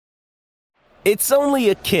It's only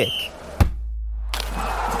a kick,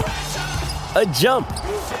 a jump,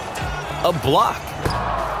 a block.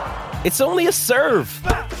 It's only a serve.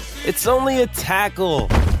 It's only a tackle,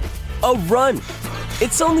 a run.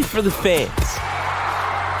 It's only for the fans.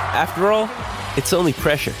 After all, it's only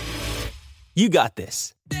pressure. You got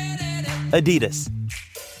this. Adidas.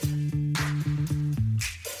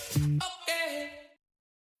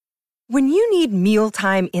 When you need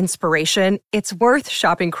mealtime inspiration, it's worth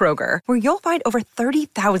shopping Kroger, where you'll find over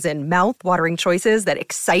 30,000 mouth-watering choices that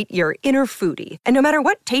excite your inner foodie. And no matter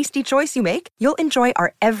what tasty choice you make, you'll enjoy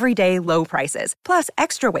our everyday low prices, plus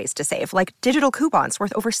extra ways to save, like digital coupons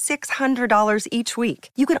worth over $600 each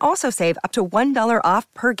week. You can also save up to $1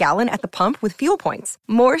 off per gallon at the pump with fuel points.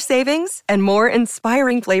 More savings and more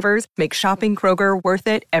inspiring flavors make shopping Kroger worth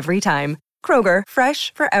it every time. Kroger,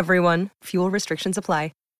 fresh for everyone. Fuel restrictions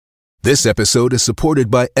apply. This episode is supported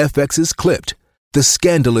by FX's Clipped, the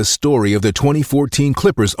scandalous story of the 2014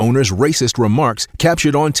 Clippers owner's racist remarks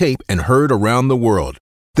captured on tape and heard around the world.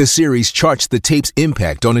 The series charts the tape's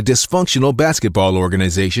impact on a dysfunctional basketball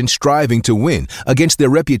organization striving to win against their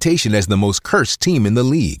reputation as the most cursed team in the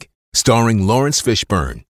league. Starring Lawrence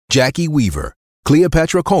Fishburne, Jackie Weaver,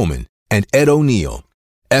 Cleopatra Coleman, and Ed O'Neill.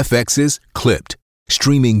 FX's Clipped,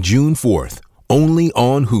 streaming June 4th, only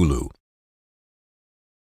on Hulu.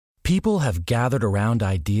 People have gathered around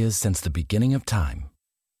ideas since the beginning of time.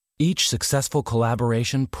 Each successful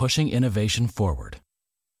collaboration pushing innovation forward,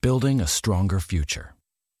 building a stronger future.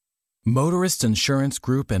 Motorists Insurance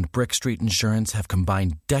Group and Brick Street Insurance have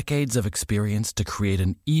combined decades of experience to create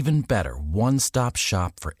an even better one-stop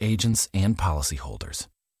shop for agents and policyholders,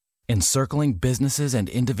 encircling businesses and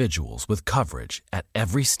individuals with coverage at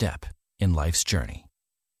every step in life's journey.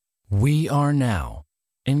 We are now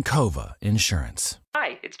Encova Insurance.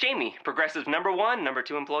 Hi, it's Jamie, Progressive #1,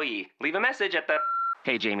 #2 employee. Leave a message at the...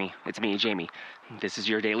 Hey, Jamie, it's me, Jamie. This is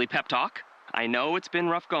your daily pep talk. I know it's been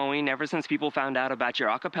rough going ever since people found out about your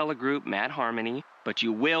a cappella group, Mad Harmony, but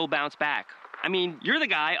you will bounce back. I mean, you're the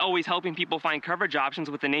guy always helping people find coverage options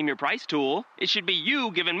with the Name Your Price tool. It should be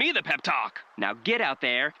you giving me the pep talk. Now get out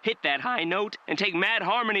there, hit that high note, and take Mad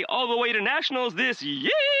Harmony all the way to nationals this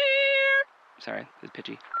year! Sorry, it's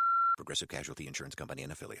pitchy. Progressive Casualty Insurance Company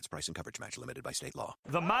and Affiliates. Price and coverage match limited by state law.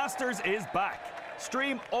 The Masters is back.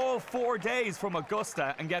 Stream all 4 days from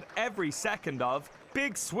Augusta and get every second of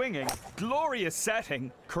big swinging, glorious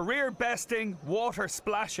setting, career besting, water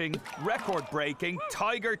splashing, record breaking,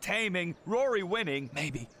 tiger taming, Rory winning,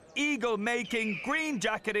 maybe, eagle making, green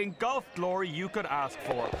jacketing, golf glory you could ask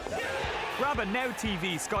for. Grab a Now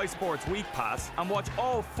TV Sky Sports Week Pass and watch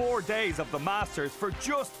all 4 days of the Masters for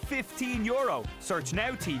just €15. Search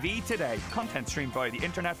Now TV today. Content streamed via the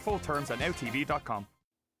internet. Full terms at nowtv.com.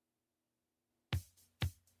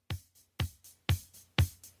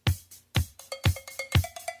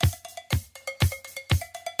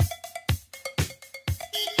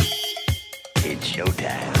 It's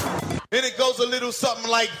showtime. And it goes a little something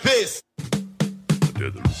like this. Tether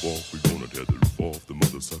roof off, we gonna tether roof off the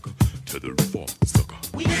mother sucker. Tether roof off the sucker.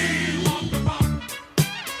 We want the bump.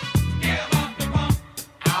 Give up the bump.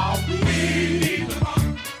 Oh, we need the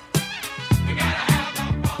bump. We gotta have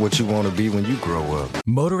the bump. What you want to be when you grow up.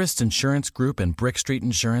 Motorists Insurance Group and Brick Street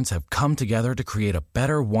Insurance have come together to create a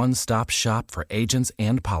better one-stop shop for agents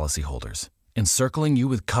and policyholders, encircling you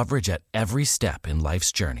with coverage at every step in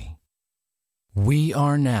life's journey. We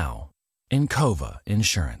are now Encova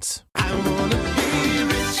Insurance. I wanna be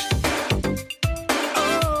rich.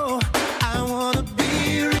 Oh, I wanna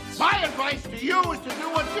be rich. My advice to you is to do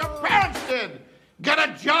what your parents did. Get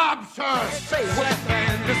a job, sir. Say what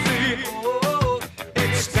fantasy. Oh,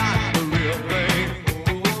 it's not the real thing.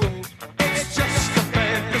 Oh, it's just a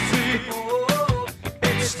fantasy. Oh,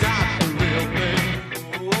 it's not the real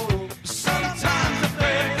thing. Oh, sometimes a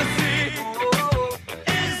fantasy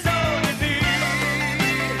is all you need.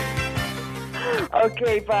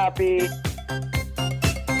 Okay, Poppy.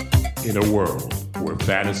 In a world where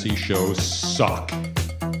fantasy shows suck,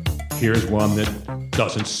 here's one that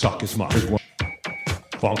doesn't suck as much.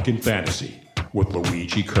 Funkin' Fantasy with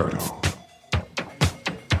Luigi Curto.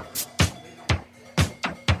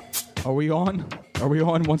 Are we on? Are we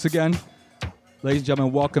on once again? Ladies and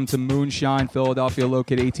gentlemen, welcome to Moonshine, Philadelphia,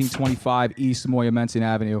 located 1825 East Moyamensing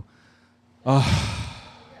Avenue.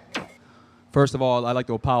 First of all, I'd like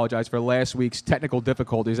to apologize for last week's technical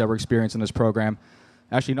difficulties that were experienced in this program.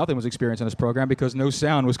 Actually, nothing was experienced in this program because no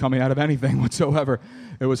sound was coming out of anything whatsoever.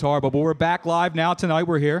 It was horrible. But we're back live now tonight.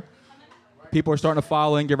 We're here. People are starting to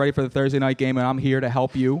file in, get ready for the Thursday night game, and I'm here to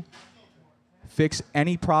help you fix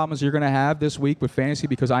any problems you're going to have this week with fantasy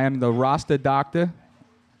because I am the Rasta doctor.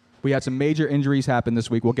 We had some major injuries happen this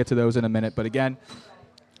week. We'll get to those in a minute. But again,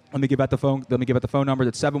 let me give out the phone number.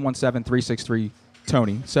 That's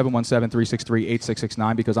 717-363-TONY,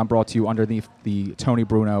 717-363-8669, because I'm brought to you underneath the Tony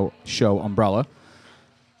Bruno Show umbrella,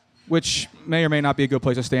 which may or may not be a good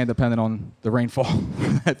place to stand depending on the rainfall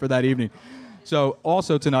for that evening. So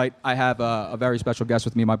also tonight, I have a very special guest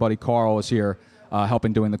with me. My buddy Carl is here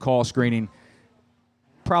helping doing the call screening.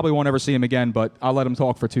 Probably won't ever see him again, but I'll let him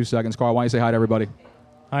talk for 2 seconds. Carl, why don't you say hi to everybody?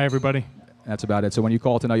 Hi, everybody. That's about it. So when you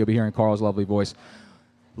call tonight, you'll be hearing Carl's lovely voice.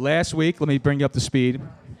 Last week, let me bring you up to speed.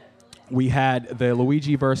 We had the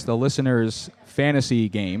Luigi versus the Listeners fantasy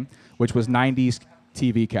game, which was 90s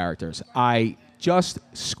TV characters. I just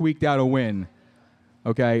squeaked out a win.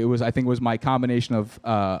 Okay, I think it was my combination of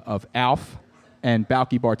Alf and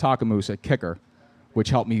Balky Bartakamoose at kicker, which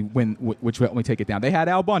helped me win, which helped me take it down. They had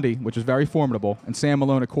Al Bundy, which was very formidable, and Sam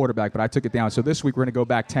Malone at quarterback, but I took it down. So this week we're going to go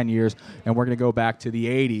back 10 years, and we're going to go back to the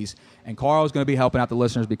 80s. And Carl's going to be helping out the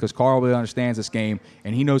listeners because Carl really understands this game,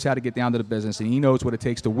 and he knows how to get down to the business, and he knows what it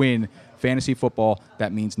takes to win fantasy football.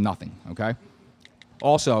 That means nothing, okay?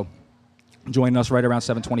 Also, joining us right around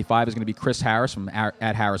 7:25 is going to be Chris Harris from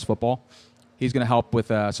at Harris Football. He's going to help with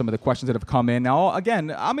some of the questions that have come in. Now,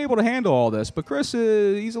 again, I'm able to handle all this, but Chris,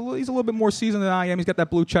 he's a little bit more seasoned than I am. He's got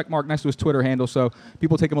that blue check mark next to his Twitter handle, so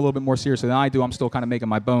people take him a little bit more seriously than I do. I'm still kind of making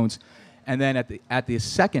my bones. And then at the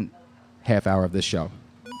second half hour of this show,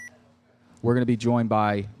 we're going to be joined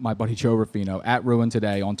by my buddy Joe Ruffino at Ruin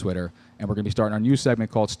Today on Twitter, and we're going to be starting our new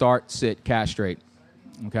segment called Start, Sit, Castrate,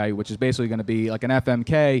 okay, which is basically going to be like an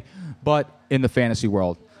FMK, but in the fantasy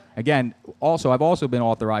world. Again, I've also been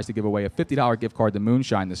authorized to give away a $50 gift card to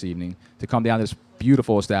Moonshine this evening to come down to this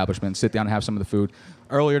beautiful establishment, sit down and have some of the food.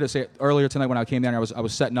 Earlier tonight when I came down here, I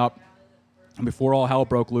was setting up, and before all hell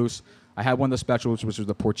broke loose, I had one of the specials, which was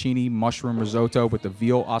the porcini mushroom risotto with the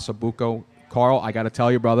veal ossobuco. Carl, I got to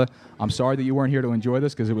tell you, brother, I'm sorry that you weren't here to enjoy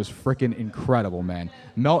this because it was freaking incredible, man.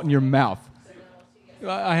 Melt in your mouth.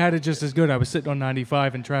 I had it just as good. I was sitting on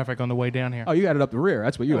 95 in traffic on the way down here. Oh, you had it up the rear.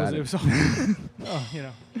 That's what you had. Sometimes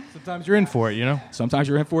you're in for it, you know? Sometimes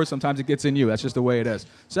you're in for it. Sometimes it gets in you. That's just the way it is.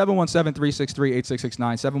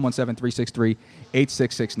 717-363-8669,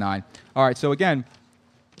 717-363-8669. All right, so again,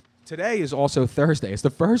 today is also Thursday. It's the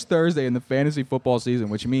first Thursday in the fantasy football season,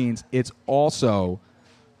 which means it's also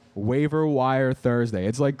Waiver Wire Thursday.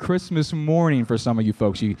 It's like Christmas morning for some of you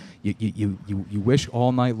folks. You wish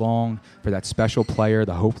all night long for that special player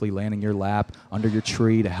to hopefully land in your lap under your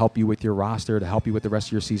tree to help you with your roster, to help you with the rest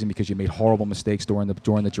of your season because you made horrible mistakes during the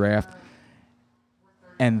draft.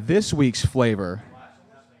 And this week's flavor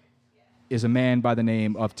is a man by the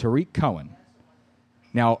name of Tariq Cohen.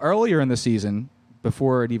 Now, earlier in the season,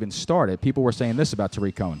 before it even started, people were saying this about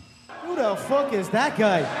Tariq Cohen. Who the fuck is that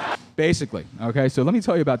guy? Basically, okay, so let me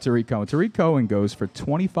tell you about Tariq Cohen. Tariq Cohen goes for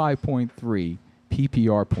 25.3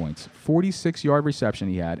 PPR points, 46-yard reception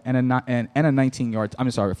he had, and a 19-yard.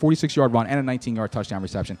 46-yard run and a 19-yard touchdown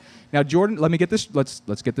reception. Now, Jordan, let me get this.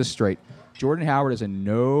 Let's get this straight. Jordan Howard is in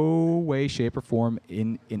no way, shape, or form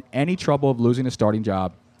in any trouble of losing a starting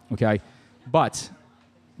job. Okay, but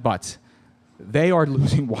they are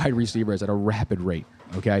losing wide receivers at a rapid rate.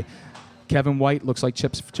 Okay. Kevin White looks like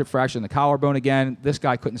chip fracture in the collarbone again. This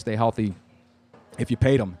guy couldn't stay healthy if you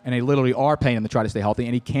paid him. And they literally are paying him to try to stay healthy,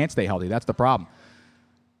 and he can't stay healthy. That's the problem.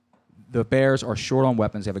 The Bears are short on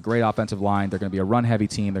weapons. They have a great offensive line. They're going to be a run-heavy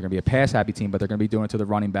team. They're going to be a pass-happy team, but they're going to be doing it to the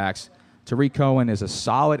running backs. Tariq Cohen is a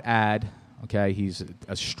solid add. Okay, he's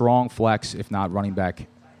a strong flex, if not running back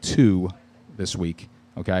 2 this week.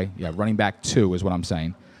 Okay, yeah, running back 2 is what I'm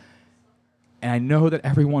saying. And I know that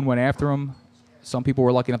everyone went after him. Some people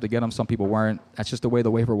were lucky enough to get him. Some people weren't. That's just the way the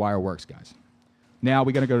waiver wire works, guys. Now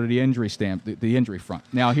we got to go to the injury the injury front.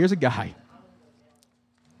 Now, here's a guy.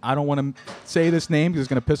 I don't want to say this name because it's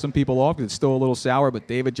going to piss some people off because it's still a little sour, but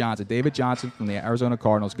David Johnson. David Johnson from the Arizona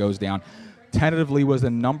Cardinals goes down. Tentatively was the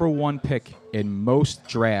number 1 pick in most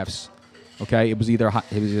drafts. Okay, it was either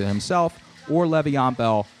himself or Le'Veon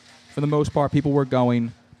Bell. For the most part, people were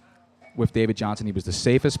going with David Johnson. He was the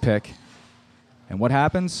safest pick. And what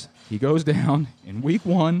happens? He goes down in week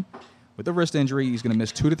 1 with a wrist injury. He's going to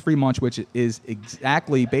miss 2 to 3 months, which is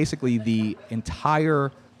basically the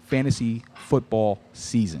entire fantasy football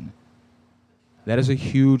season. That is a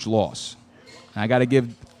huge loss. And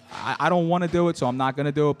I don't want to do it, so I'm not going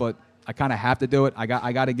to do it, but I kind of have to do it. I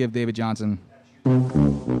got to give David Johnson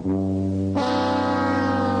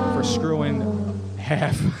for screwing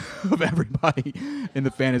half of everybody in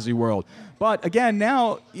the fantasy world. But again,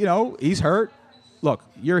 now, he's hurt. Look,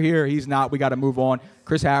 you're here. He's not. We got to move on.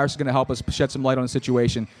 Chris Harris is going to help us shed some light on the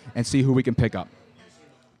situation and see who we can pick up.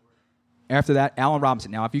 After that, Allen Robinson.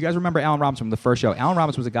 Now, if you guys remember Allen Robinson from the first show, Allen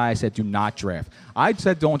Robinson was a guy I said do not draft. I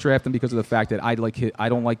said don't draft him because of the fact that I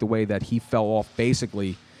don't like the way that he fell off.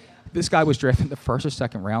 Basically, this guy was drafted in the first or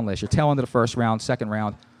second round last year, tail end of the first round, second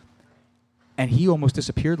round, and he almost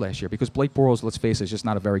disappeared last year because Blake Bortles, let's face it, is just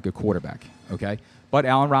not a very good quarterback. Okay, but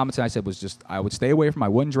Allen Robinson, I said, was just I would stay away from him. I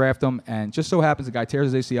wouldn't draft him, and just so happens the guy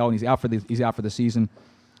tears his ACL and he's out for the season.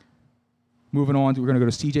 Moving on, we're going to go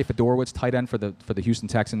to C.J. Fedorowicz, tight end for the Houston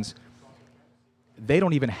Texans. They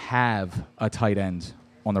don't even have a tight end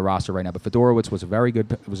on the roster right now, but Fedorowicz was a very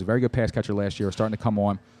good pass catcher last year, starting to come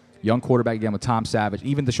on. Young quarterback again with Tom Savage,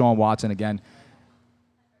 even Deshaun Watson again.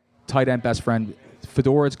 Tight end best friend.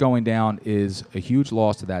 Fedorowicz going down is a huge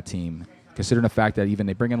loss to that team, considering the fact that even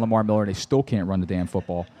they bring in Lamar Miller, they still can't run the damn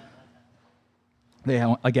football. They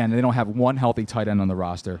don't have one healthy tight end on the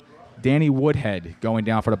roster. Danny Woodhead going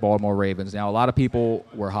down for the Baltimore Ravens. Now, a lot of people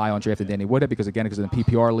were high on drafting Danny Woodhead because in the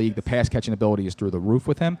PPR league, the pass-catching ability is through the roof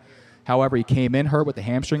with him. However, he came in hurt with the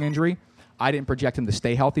hamstring injury. I didn't project him to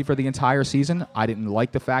stay healthy for the entire season. I didn't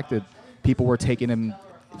like the fact that people were taking him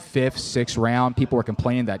 5th, 6th round. People were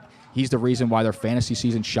complaining that he's the reason why their fantasy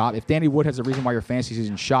season shot. If Danny Woodhead's the reason why your fantasy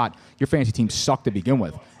season shot, your fantasy team sucked to begin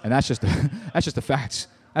with. And that's just the facts.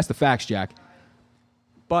 That's the facts, Jack.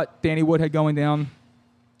 But Danny Woodhead going down.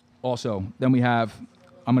 Also, then I'm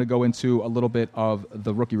going to go into a little bit of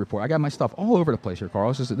the rookie report. I got my stuff all over the place here,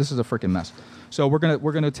 Carl. This is a freaking mess. So we're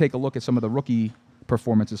gonna take a look at some of the rookie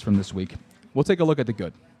performances from this week. We'll take a look at the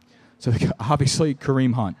good. So obviously,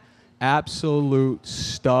 Kareem Hunt, absolute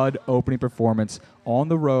stud opening performance on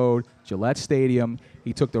the road, Gillette Stadium.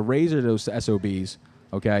 He took the razor to those SOBs.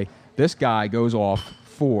 Okay, this guy goes off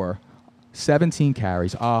for 17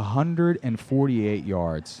 carries, 148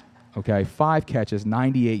 yards. Okay, 5 catches,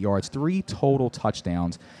 98 yards, 3 total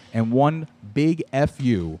touchdowns, and 1 big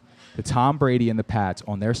FU to Tom Brady and the Pats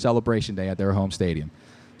on their celebration day at their home stadium.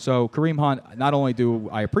 So, Kareem Hunt, not only do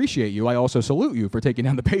I appreciate you, I also salute you for taking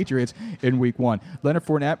down the Patriots in Week 1. Leonard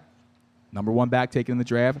Fournette, number 1 back taken in the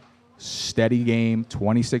draft, steady game,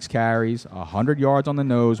 26 carries, 100 yards on the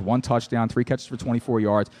nose, 1 touchdown, 3 catches for 24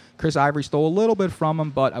 yards. Chris Ivory stole a little bit from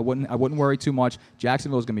him, but I wouldn't worry too much.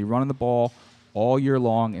 Jacksonville's going to be running the ball all year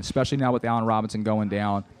long, especially now with Allen Robinson going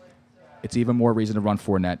down. It's even more reason to run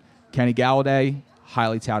Fournette. Kenny Galladay,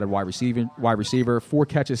 highly touted wide receiver, 4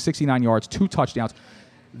 catches, 69 yards, 2 touchdowns.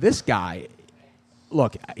 This guy,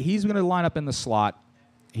 look, he's going to line up in the slot.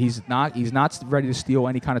 He's not ready to steal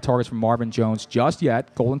any kind of targets from Marvin Jones just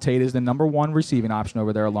yet. Golden Tate is the number 1 receiving option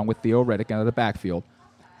over there, along with Theo Riddick out of the backfield.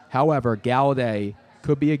 However, Galladay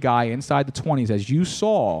could be a guy inside the 20s, as you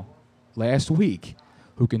saw last week,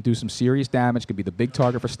 who can do some serious damage, could be the big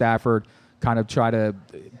target for Stafford, kind of try to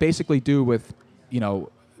basically do with,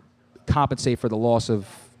 compensate for the loss of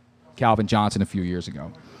Calvin Johnson a few years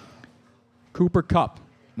ago. Cooper Kupp,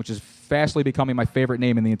 which is fastly becoming my favorite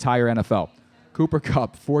name in the entire NFL. Cooper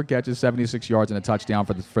Kupp, 4 catches, 76 yards, and a touchdown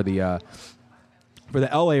for the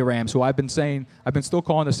LA Rams, who I've been still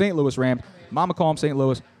calling the St. Louis Rams. Mama call them St.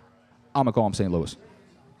 Louis. I'm going to call them St. Louis.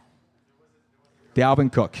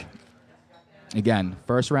 Dalvin Cook. Again,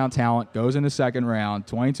 first-round talent, goes in the second round,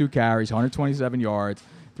 22 carries, 127 yards,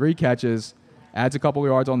 3 catches, adds a couple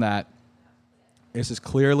yards on that. This is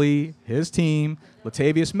clearly his team.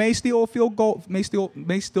 Latavius may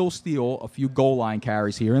still steal a few goal line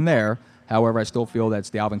carries here and there. However, I still feel that's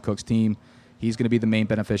Dalvin Cook's team. He's going to be the main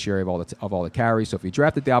beneficiary of all the carries. So if you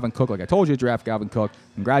drafted Dalvin Cook, like I told you to draft Dalvin Cook,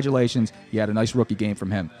 congratulations. You had a nice rookie game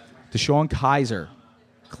from him. DeShone Kizer,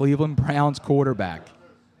 Cleveland Browns quarterback.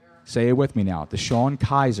 Say it with me now. DeShone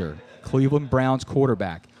Kizer, Cleveland Browns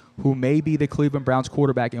quarterback, who may be the Cleveland Browns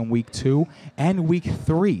quarterback in Week 2 and Week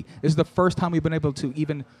 3. This is the first time we've been able to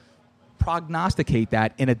even prognosticate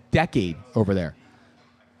that in a decade over there.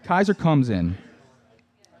 Kizer comes in,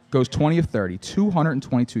 goes 20 of 30,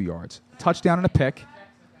 222 yards, touchdown and a pick,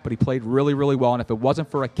 but he played really, really well. And if it wasn't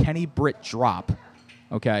for a Kenny Britt drop,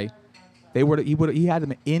 okay, he had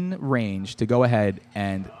him in range to go ahead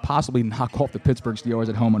and possibly knock off the Pittsburgh Steelers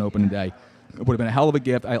at home on opening day. It would have been a hell of a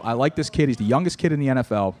gift. I like this kid. He's the youngest kid in the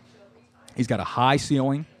NFL. He's got a high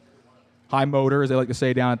ceiling, high motor, as they like to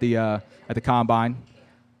say down at the combine.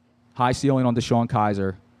 High ceiling on DeShone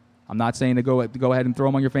Kizer. I'm not saying to go ahead and throw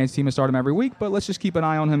him on your fantasy team and start him every week, but let's just keep an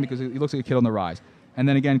eye on him because he looks like a kid on the rise. And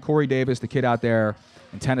then again, Corey Davis, the kid out there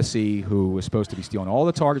in Tennessee who was supposed to be stealing all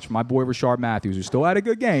the targets from my boy Rashard Matthews, who still had a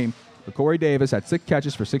good game. But Corey Davis had 6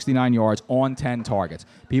 catches for 69 yards on 10 targets.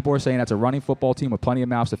 People are saying that's a running football team with plenty of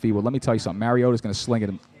mouths to feed. Well, let me tell you something. Mariota's going to sling it,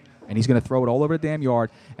 and he's going to throw it all over the damn yard.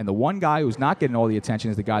 And the one guy who's not getting all the attention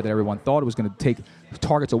is the guy that everyone thought was going to take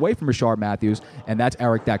targets away from Rashard Matthews, and that's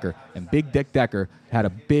Eric Decker. And Big Dick Decker had a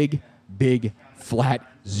big big, flat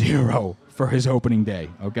 0 for his opening day,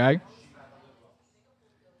 okay?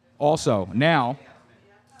 Also, now,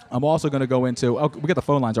 I'm also going to go into, we got the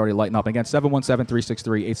phone lines already lighting up. Again,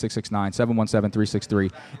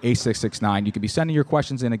 717-363-8669, 717-363-8669. You can be sending your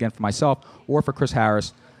questions in again for myself or for Chris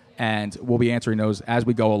Harris, and we'll be answering those as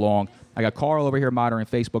we go along. I got Carl over here monitoring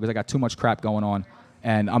Facebook because I got too much crap going on,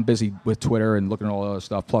 and I'm busy with Twitter and looking at all the other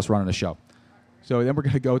stuff, plus running the show. So then we're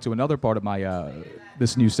going to go to another part of my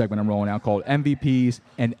this new segment I'm rolling out called MVPs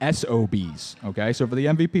and SOBs. Okay, so for the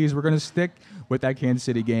MVPs, we're going to stick with that Kansas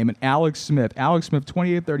City game. And Alex Smith,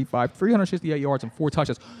 28-35, 368 yards and 4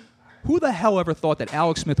 touchdowns. Who the hell ever thought that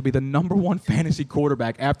Alex Smith would be the number 1 fantasy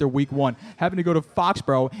quarterback after week 1, having to go to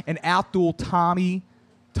Foxborough and outduel Tommy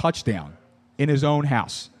touchdown in his own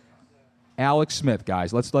house? Alex Smith,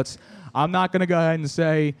 guys. Let's. I'm not going to go ahead and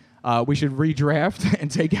say we should redraft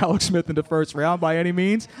and take Alex Smith in the first round by any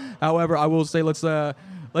means. However, I will say let's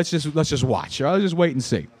just watch. I'll just wait and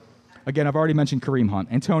see. Again, I've already mentioned Kareem Hunt,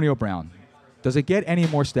 Antonio Brown. Does it get any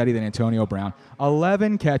more steady than Antonio Brown?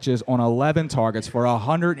 11 catches on 11 targets for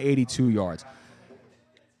 182 yards.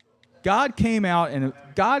 God came out and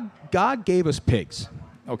God gave us pigs.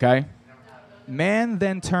 Okay, man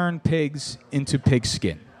then turned pigs into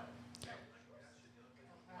pigskin.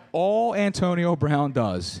 All Antonio Brown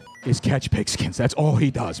does is catch pigskins. That's all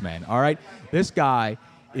he does, man. All right? This guy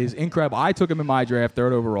is incredible. I took him in my draft,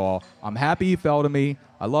 3rd overall. I'm happy he fell to me.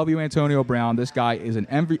 I love you, Antonio Brown. This guy is an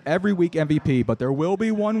every week MVP, but there will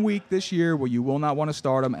be one week this year where you will not want to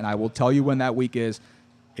start him, and I will tell you when that week is.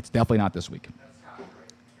 It's definitely not this week.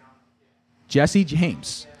 Jesse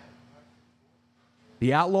James,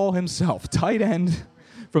 the outlaw himself, tight end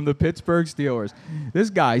from the Pittsburgh Steelers. This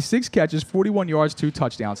guy, 6 catches, 41 yards, 2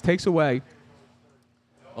 touchdowns. Takes a little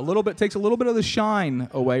bit of the shine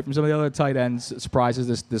away from some of the other tight ends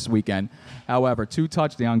surprises this weekend. However, 2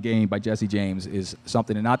 touchdown game by Jesse James is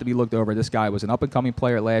something not to be looked over. This guy was an up-and-coming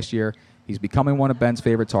player last year. He's becoming one of Ben's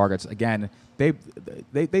favorite targets. Again, they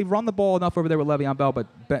run the ball enough over there with Le'Veon Bell, but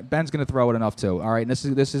Ben's going to throw it enough too. All right, and this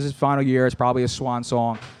is his final year. It's probably a swan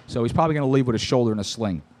song, so he's probably going to leave with a shoulder and a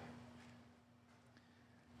sling.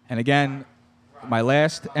 And again, my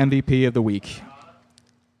last MVP of the week,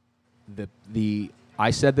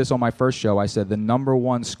 I said this on my first show. I said the number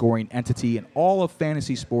 1 scoring entity in all of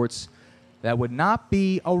fantasy sports that would not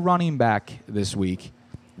be a running back this week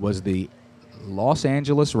was the Los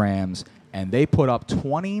Angeles Rams, and they put up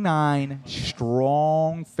 29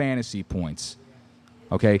 strong fantasy points.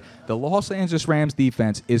 Okay, the Los Angeles Rams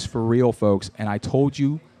defense is for real, folks, and I told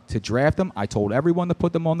you to draft them. I told everyone to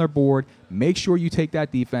put them on their board. Make sure you take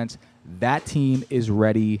that defense. That team is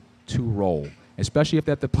ready to roll, especially if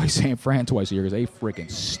they have to play San Fran twice a year because they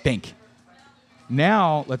freaking stink.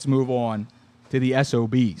 Now let's move on to the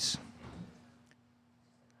SOBs.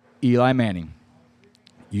 Eli Manning,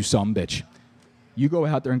 you some bitch. You go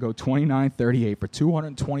out there and go 29-38 for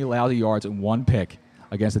 220 lousy yards and 1 pick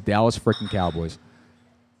against the Dallas freaking Cowboys.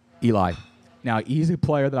 Eli. Now, he's a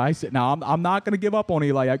player that I said. Now, I'm not going to give up on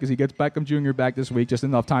Eli yet because he gets Beckham Jr. back this week, just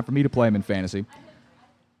enough time for me to play him in fantasy.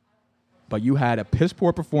 But you had a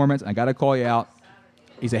piss-poor performance, and I got to call you out.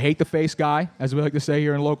 He's a hate-the-face guy, as we like to say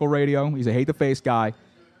here in local radio. He's a hate-the-face guy,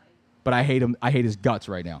 but I hate him. I hate his guts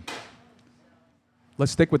right now.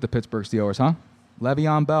 Let's stick with the Pittsburgh Steelers, huh?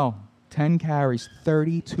 Le'Veon Bell, 10 carries,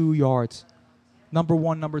 32 yards. Number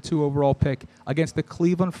 1, number 2 overall pick against the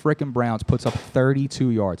Cleveland frickin' Browns, puts up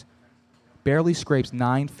 32 yards. Barely scrapes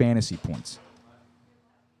 9 fantasy points.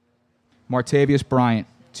 Martavius Bryant,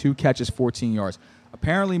 2 catches, 14 yards.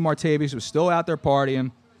 Apparently, Martavius was still out there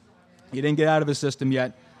partying. He didn't get out of his system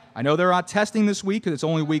yet. I know they're not testing this week because it's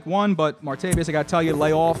only week 1, but Martavius, I got to tell you,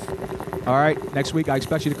 lay off. All right, next week I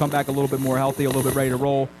expect you to come back a little bit more healthy, a little bit ready to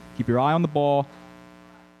roll. Keep your eye on the ball.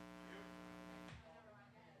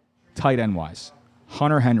 Tight end-wise,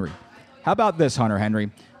 Hunter Henry. How about this, Hunter Henry?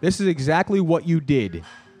 This is exactly what you did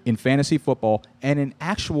in fantasy football and in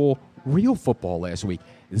actual real football last week.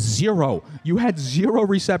 0. You had 0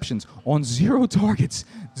 receptions on 0 targets,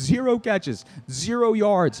 0 catches, 0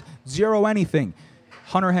 yards, 0 anything.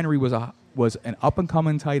 Hunter Henry was an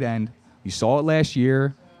up-and-coming tight end. You saw it last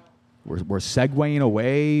year. We're segueing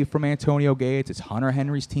away from Antonio Gates. It's Hunter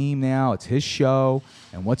Henry's team now. It's his show.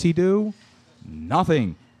 And what's he do?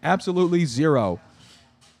 Nothing. Absolutely 0.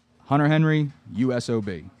 Hunter Henry,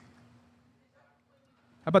 USOB.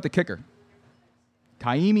 How about the kicker?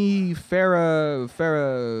 Kaimi Farah,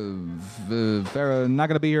 not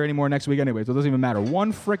going to be here anymore next week anyway, so it doesn't even matter.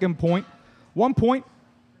 1 frickin' point. 1 point.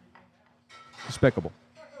 Despicable.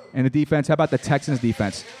 And the defense, how about the Texans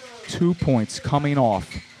defense? 2 points coming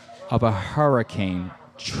off of a hurricane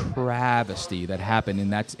travesty that happened in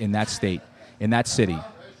that state, in that city.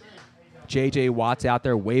 J.J. Watt's out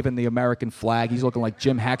there waving the American flag. He's looking like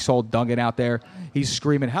Jim Hacksaw Duggan out there. He's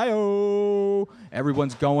screaming, "Hi-yo!"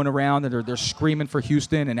 Everyone's going around, and they're screaming for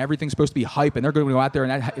Houston, and everything's supposed to be hype, and they're going to go out there,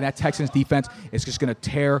 and that Texans defense is just going to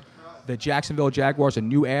tear the Jacksonville Jaguars a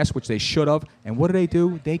new ass, which they should have. And what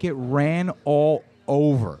do? They get ran all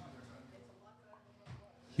over.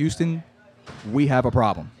 Houston, we have a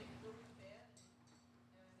problem.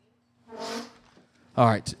 All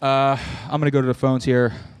right, I'm going to go to the phones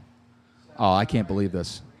here. Oh, I can't believe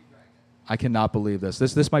this. I cannot believe this.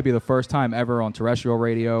 This might be the first time ever on terrestrial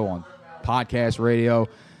radio, on podcast radio.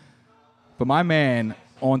 But my man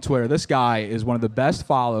on Twitter, this guy is one of the best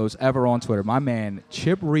follows ever on Twitter. My man,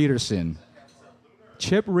 Chip Reederson.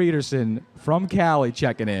 Chip Reederson from Cali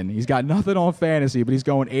checking in. He's got nothing on fantasy, but he's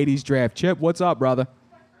going 80s draft. Chip, what's up, brother?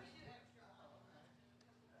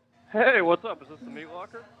 Hey, what's up? Is this the meat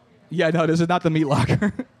locker? Yeah, no, this is not the meat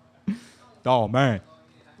locker. Oh, man.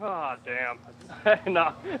 Ah, damn.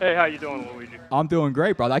 Hey, how you doing, Luigi? I'm doing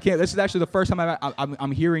great, brother. This is actually the first time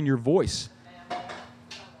I'm hearing your voice.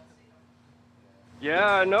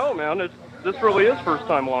 Yeah, I know, man. This really is first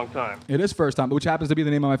time, long time. It is first time, which happens to be the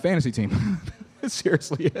name of my fantasy team. It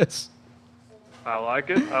seriously is. I like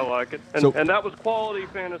it. And that was quality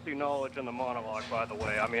fantasy knowledge in the monologue, by the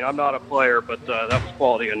way. I mean, I'm not a player, but that was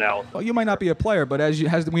quality analysis. Well, you might not be a player, but as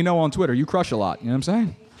we know on Twitter, you crush a lot. You know what I'm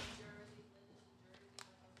saying?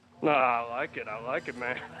 No, I like it,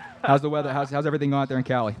 man. How's the weather? How's everything going out there in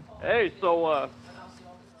Cali? Hey, so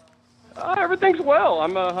everything's well.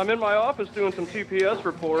 I'm in my office doing some TPS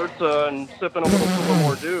reports and sipping a little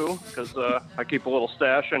more dew because I keep a little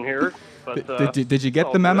stash in here. But did you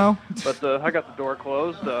get the memo? But I got the door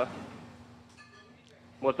closed.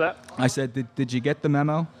 What's that? I said, did you get the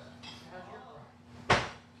memo?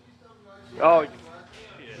 Oh,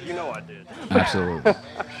 you know I did. Absolutely.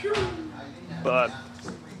 But.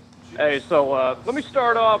 Hey, so let me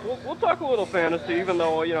start off. We'll talk a little fantasy, even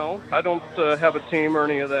though, I don't have a team or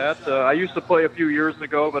any of that. I used to play a few years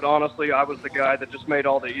ago, but honestly, I was the guy that just made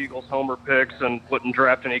all the Eagles homer picks and wouldn't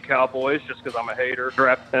draft any Cowboys just because I'm a hater.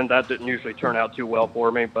 And that didn't usually turn out too well for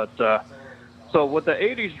me. But so with the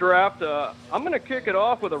 80s draft, I'm going to kick it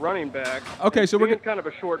off with a running back. Okay, so being kind of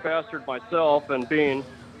a short bastard myself and being...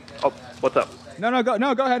 Oh, what's up? No, go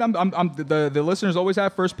ahead. I'm the listeners always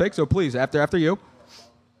have first pick, so please, after you.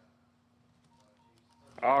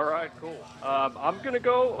 All right, cool. I'm going to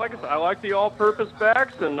go, like I said, I like the all-purpose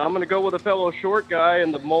backs, and I'm going to go with a fellow short guy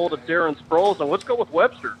in the mold of Darren Sproles, and let's go with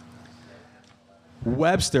Webster.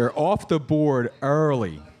 Webster off the board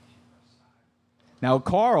early. Now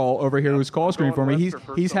Carl over here, who's call screen for me,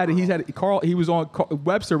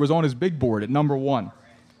 Webster was on his big board at number 1.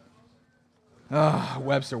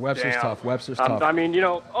 Webster's Damn. tough. Webster's tough. I mean,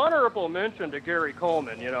 honorable mention to Gary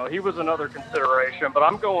Coleman. He was another consideration, but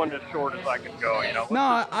I'm going as short as I can go.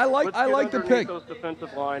 I like the pick. Those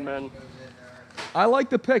defensive linemen. I like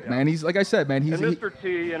the pick, man. He's like I said, man. He's and Mr.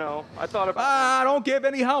 T. I thought about. Don't give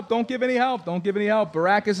any help.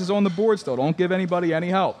 Baracus is on the board still. Don't give anybody any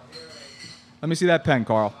help. Let me see that pen,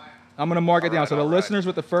 Carl. I'm gonna mark it down. So the listeners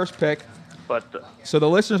with the first pick. So the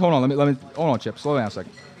listeners, hold on. Let me hold on, Chip. Slow down a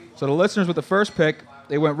second. So the listeners with the first pick,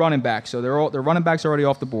 they went running back. So their running backs are already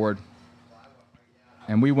off the board.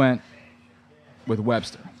 And we went with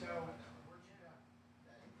Webster.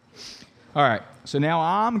 All right. So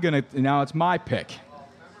now now it's my pick.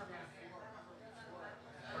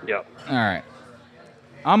 Yep. All right.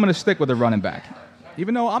 I'm going to stick with a running back.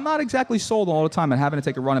 Even though I'm not exactly sold all the time on having to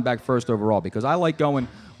take a running back first overall because I like going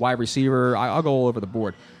wide receiver. I'll go all over the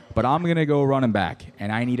board. But I'm going to go running back,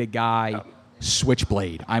 and I need a guy...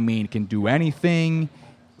 Switchblade. I mean, can do anything,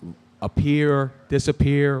 appear,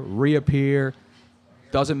 disappear, reappear,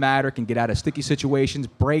 doesn't matter, can get out of sticky situations,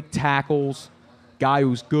 break tackles, guy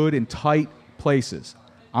who's good in tight places.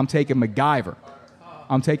 I'm taking MacGyver.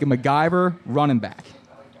 Running back.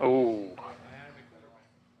 Oh.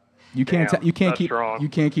 You can't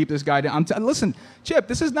keep this guy down. Listen, Chip,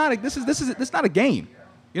 this is not a game.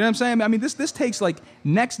 You know what I'm saying? I mean, this takes like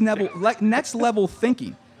next level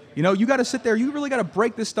thinking. You got to sit there. You really got to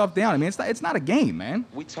break this stuff down. I mean, it's not a game, man.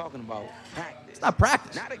 We talking about practice. It's not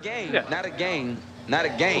practice. Not a game. Yeah. Not a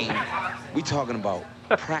game. We talking about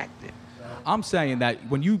practice. I'm saying that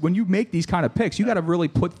when you make these kind of picks, you got to really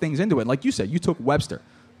put things into it. Like you said, you took Webster,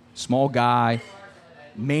 small guy,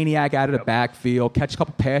 maniac out of the backfield, catch a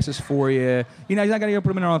couple passes for you. He's not going to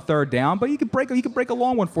put him in on third down, but he could break a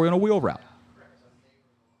long one for you on a wheel route.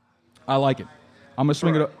 I like it. I'm gonna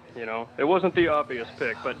swing it up. It wasn't the obvious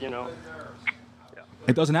pick, but Yeah.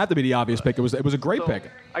 It doesn't have to be the obvious pick. It was a great pick.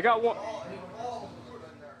 I got one.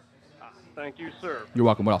 Thank you, sir. You're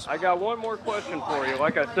welcome. What else? I got one more question for you.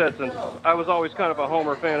 Like I said, since I was always kind of a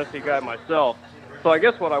Homer fantasy guy myself, so I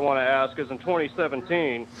guess what I want to ask is in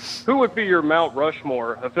 2017, who would be your Mount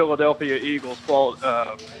Rushmore of Philadelphia Eagles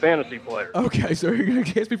fantasy players? Okay, so you're going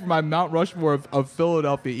to ask me for my Mount Rushmore of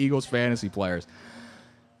Philadelphia Eagles fantasy players.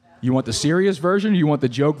 You want the serious version or you want the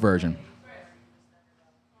joke version?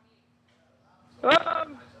 Let's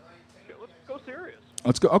go serious.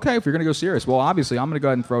 Let's go. Okay, if you're going to go serious. Well, obviously, I'm going to go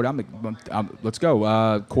ahead and throw it out. Let's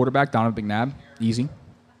go. Quarterback, Donovan McNabb. Easy.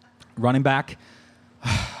 Running back,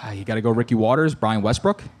 you got to go Ricky Waters, Brian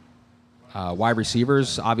Westbrook. Wide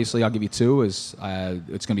receivers, obviously, I'll give you two. It's going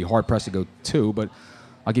to be hard-pressed to go two, but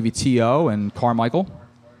I'll give you T.O. and Carmichael.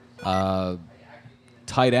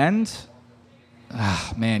 Tight end,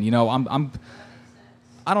 man,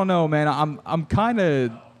 I don't know, man. I'm kind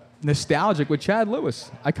of nostalgic with Chad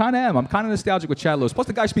Lewis. I kind of am. I'm kind of nostalgic with Chad Lewis. Plus,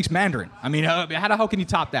 the guy speaks Mandarin. I mean, how the hell can you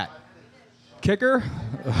top that? Kicker,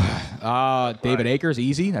 David Akers,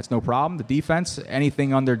 easy. That's no problem. The defense,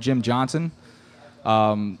 anything under Jim Johnson.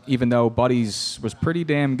 Even though Buddy's was pretty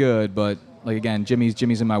damn good, but like again,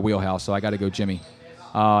 Jimmy's in my wheelhouse, so I got to go Jimmy.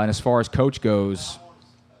 And as far as coach goes,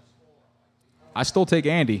 I still take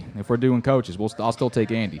Andy. If we're doing coaches, I'll still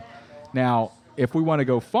take Andy. Now, if we want to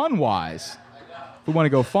go fun-wise, I'm going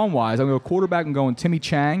to go quarterback and going Timmy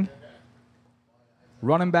Chang.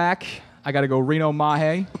 Running back, I got to go Reno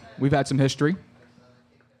Mahe. We've had some history.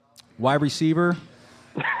 Wide receiver,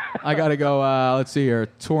 I got to go, let's see here,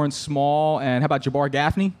 Torrance Small, and how about Jabbar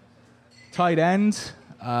Gaffney? Tight end,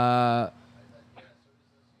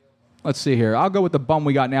 let's see here. I'll go with the bum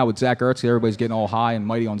we got now with Zach Ertz. Everybody's getting all high and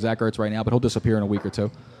mighty on Zach Ertz right now, but he'll disappear in a week or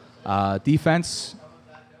two. Defense,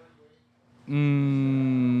 anything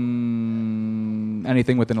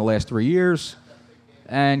within the last 3 years.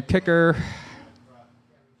 And kicker, how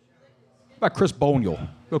about Chris Boniel?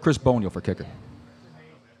 Go Chris Boniel for kicker.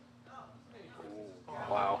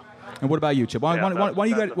 Wow. And what about you, Chip? Why do you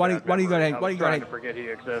got to forget he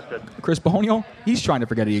existed. Chris Boniel? He's trying to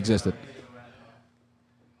forget he existed.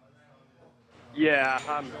 Yeah,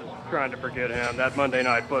 I'm just trying to forget him. That Monday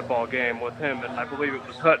Night Football game with him, and I believe it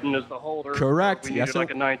was Hutton as the holder. Correct. We needed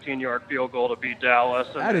like a 19-yard field goal to beat Dallas.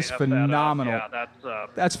 That is phenomenal.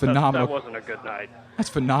 That's phenomenal. That wasn't a good night. That's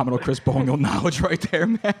phenomenal Chris Boniel knowledge right there,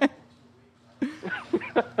 man.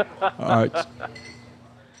 All right.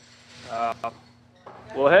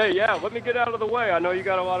 Well, hey, yeah, let me get out of the way. I know you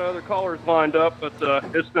got a lot of other callers lined up, but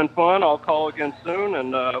it's been fun. I'll call again soon,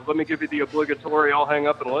 and let me give you the obligatory I'll hang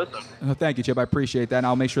up and listen. Thank you, Chip. I appreciate that, and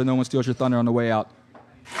I'll make sure no one steals your thunder on the way out.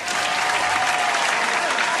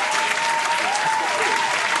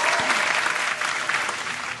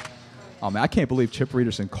 Oh, man, I can't believe Chip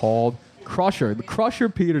Peterson called Crusher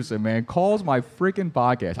Peterson, man, calls my freaking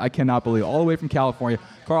podcast. I cannot believe it. All the way from California.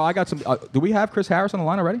 Carl, I got some. Do we have Chris Harris on the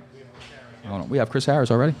line already? Hold on. We have Chris Harris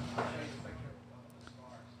already.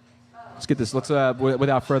 Let's get this. Let's,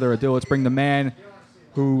 without further ado, let's bring the man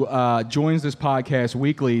who joins this podcast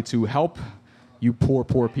weekly to help you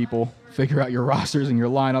poor people figure out your rosters and your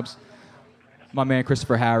lineups. My man,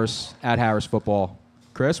 Christopher Harris, at Harris Football.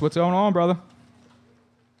 Chris, what's going on, brother?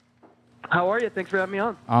 How are you? Thanks for having me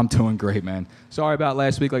on. I'm doing great, man. Sorry about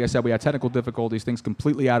last week. Like I said, we had technical difficulties. Things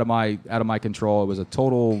completely out of my control. It was a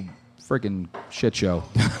total freaking shit show.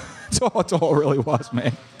 That's all it really was,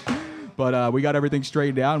 man. But we got everything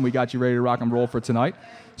straightened out, and we got you ready to rock and roll for tonight.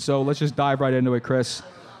 So let's just dive right into it, Chris.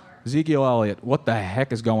 Ezekiel Elliott, what the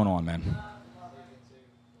heck is going on, man?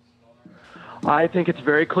 I think it's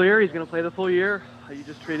very clear he's going to play the full year. You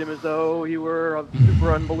just treat him as though he were a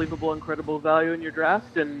super unbelievable, incredible value in your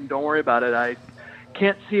draft, and don't worry about it. I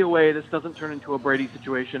can't see a way this doesn't turn into a Brady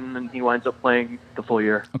situation and he winds up playing the full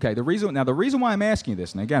year. Okay, the reason why I'm asking you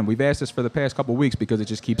this, and again, we've asked this for the past couple of weeks because it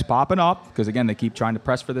just keeps popping up, because again, they keep trying to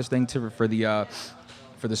press for this thing for the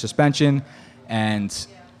suspension, and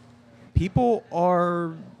people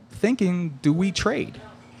are thinking, do we trade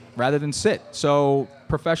rather than sit? So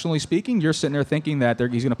professionally speaking, you're sitting there thinking that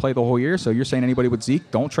he's going to play the whole year, so you're saying anybody with Zeke,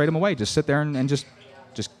 don't trade him away. Just sit there and just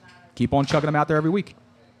keep on chugging him out there every week.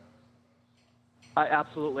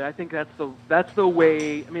 Absolutely. I think that's the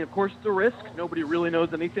way. I mean, of course, it's a risk. Nobody really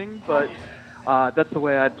knows anything, but that's the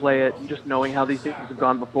way I'd play it, and just knowing how these things have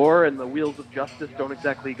gone before, and the wheels of justice don't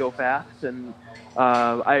exactly go fast. And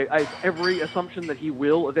I every assumption that he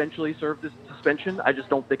will eventually serve this suspension, I just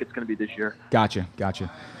don't think it's going to be this year. Gotcha.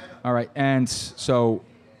 All right, and so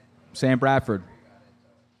Sam Bradford.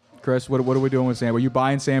 Chris, what are we doing with Sam? Were you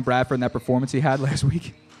buying Sam Bradford and that performance he had last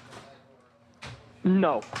week?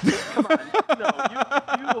 No. Come on. No.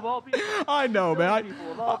 You of all people. I know, man.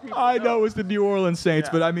 I know it was the New Orleans Saints,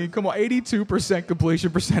 but I mean, come on, 82% completion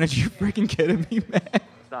percentage. You freaking kidding me, man?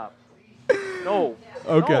 Stop. No.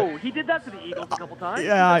 Okay. No, he did that to the Eagles a couple times.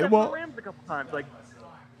 Yeah, he did that well- to the Rams a couple times. Like,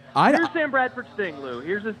 I- here's Sam Bradford's thing, Lou.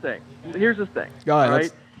 Here's his thing. Go ahead, all let's-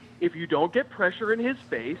 right? If you don't get pressure in his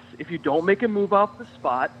face, if you don't make him move off the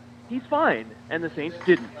spot, he's fine. And the Saints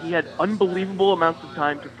didn't. He had unbelievable amounts of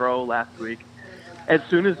time to throw last week. As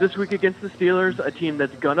soon as this week against the Steelers, a team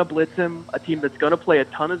that's going to blitz him, a team that's going to play a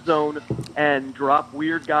ton of zone and drop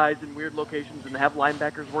weird guys in weird locations and have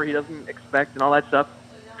linebackers where he doesn't expect and all that stuff,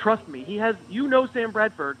 trust me, he has. Sam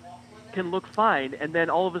Bradford can look fine, and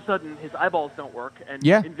then all of a sudden his eyeballs don't work, and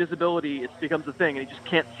invisibility becomes a thing, and he just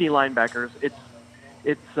can't see linebackers.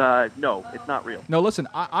 No, it's not real. No, listen,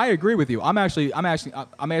 I agree with you. I'm asking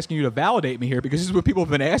you to validate me here because this is what people have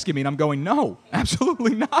been asking me, and I'm going, no,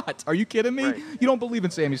 absolutely not. Are you kidding me? Right. You don't believe in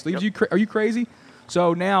Sammy Sleeves? Yep. Are you crazy?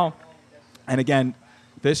 So now, and again,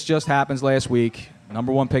 this just happens last week.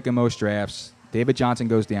 Number 1 pick in most drafts. David Johnson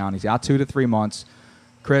goes down. He's out 2 to 3 months.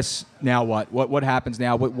 Chris, now what? What happens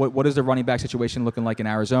now? What is the running back situation looking like in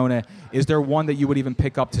Arizona? Is there one that you would even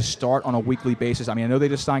pick up to start on a weekly basis? I mean, I know they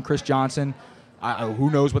just signed Chris Johnson.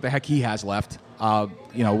 Who knows what the heck he has left? What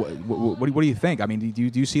do you think? I mean,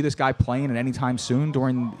 do you see this guy playing at any time soon?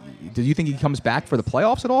 Do you think he comes back for the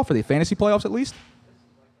playoffs at all, for the fantasy playoffs at least?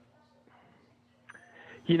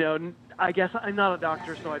 I guess I'm not a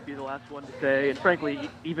doctor, so I'd be the last one to say. And frankly,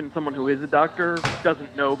 even someone who is a doctor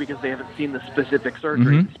doesn't know because they haven't seen the specific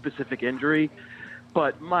surgery, specific injury.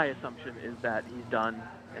 But my assumption is that he's done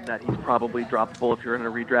and that he's probably droppable if you're in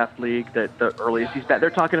a redraft league. That the earliest he's back,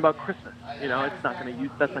 they're talking about Christmas. It's not going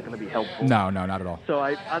to that's not going to be helpful. No, not at all. So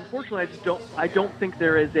unfortunately, I don't think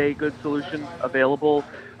there is a good solution available.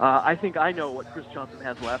 I think I know what Chris Johnson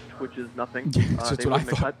has left, which is nothing. That's they what I wouldn't have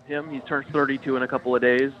thought. cut him. He's turned 32 in a couple of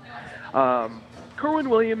days. Kerwin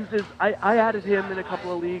Williams is. I added him in a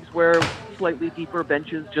couple of leagues where slightly deeper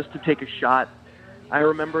benches just to take a shot. I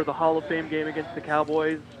remember the Hall of Fame game against the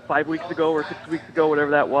Cowboys 5 weeks ago or 6 weeks ago,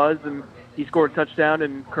 whatever that was, and he scored a touchdown,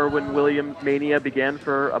 and Kerwin Williams mania began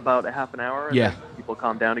for about a half an hour. And then people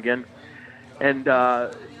calmed down again. And,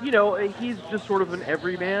 he's just sort of an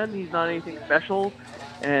everyman. He's not anything special,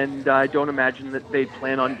 and I don't imagine that they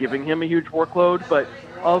plan on giving him a huge workload. But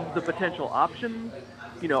of the potential options,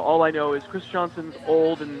 all I know is Chris Johnson's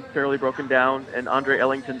old and fairly broken down, and Andre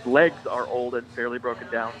Ellington's legs are old and fairly broken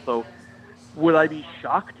down. So would I be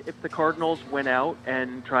shocked if the Cardinals went out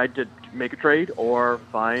and tried to make a trade or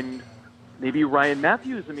find maybe Ryan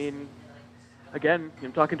Matthews? I mean, again,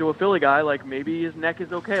 I'm talking to a Philly guy, like maybe his neck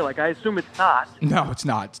is okay. Like I assume it's not. No, it's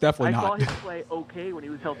not. It's definitely not. I saw him play okay when he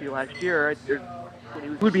was healthy last year. He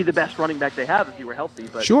would be the best running back they have if he were healthy.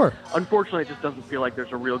 But unfortunately, it just doesn't feel like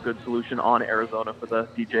there's a real good solution on Arizona for the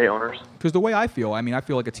DJ owners. Because the way I feel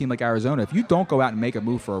like a team like Arizona, if you don't go out and make a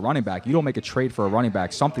move for a running back, you don't make a trade for a running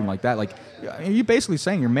back, something like that, like you're basically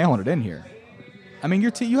saying you're mailing it in here. I mean,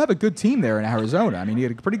 you have a good team there in Arizona. I mean, you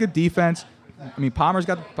had a pretty good defense. I mean, Palmer's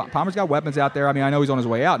got weapons out there. I mean, I know he's on his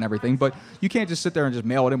way out and everything, but you can't just sit there and just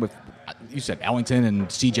mail it in with, you said Ellington and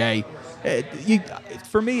CJ.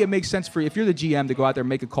 For me, it makes sense for if you're the GM to go out there and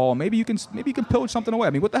make a call. Maybe you can pillage something away.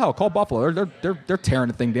 I mean, what the hell? Call Buffalo. They're tearing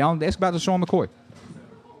the thing down. Ask about Sean McCoy.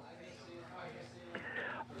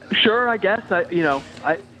 Sure, I guess.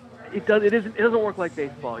 It doesn't work like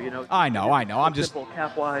baseball. I know. I'm just simple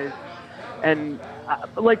cap wise, and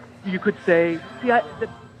like you could say, the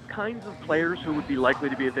kinds of players who would be likely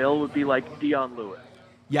to be available would be like Dion Lewis.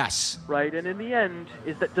 Yes. Right, and in the end,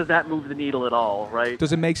 does that move the needle at all? Right?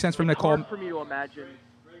 Does it make sense for him to call? It's hard for me to imagine.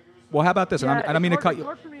 Well, how about this? Yeah, and I mean to cut you. It's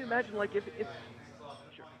hard for me to imagine, like if.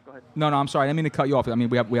 Sure, go ahead. No, I'm sorry. I didn't mean to cut you off. I mean,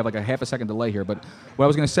 we have like a half a second delay here. But what I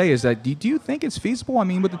was going to say is that do you think it's feasible? I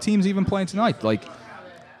mean, with the teams even playing tonight, like,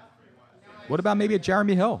 what about maybe a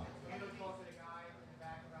Jeremy Hill?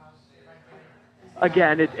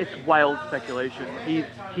 Again, it's wild speculation.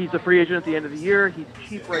 He's a free agent at the end of the year. He's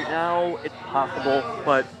cheap right now. It's possible,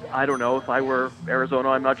 but I don't know. If I were Arizona,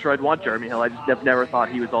 I'm not sure I'd want Jeremy Hill. I just have never thought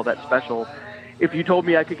he was all that special. If you told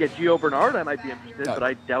me I could get Gio Bernard, I might be interested, but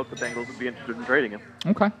I doubt the Bengals would be interested in trading him.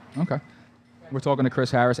 Okay. We're talking to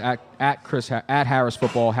Chris Harris at Harris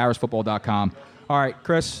Football, harrisfootball.com. All right,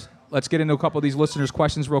 Chris, let's get into a couple of these listeners'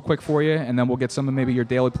 questions real quick for you, and then we'll get some of maybe your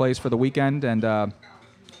daily plays for the weekend, and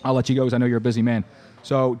I'll let you go because I know you're a busy man.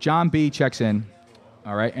 So John B. checks in,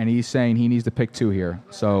 all right, and he's saying he needs to pick 2 here.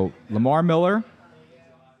 So Lamar Miller,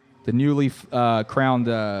 the newly crowned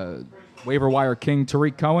waiver wire king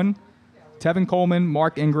Tariq Cohen, Tevin Coleman,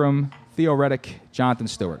 Mark Ingram, Theo Reddick, Jonathan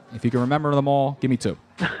Stewart. If you can remember them all, give me 2.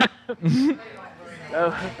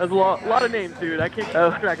 That's a lot of names, dude. I can't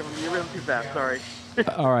keep track of them. You're running too fast. Sorry.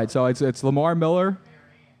 All right, so it's Lamar Miller,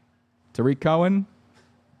 Tariq Cohen,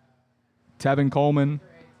 Tevin Coleman,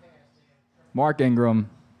 Mark Ingram,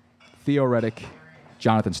 Theo Riddick,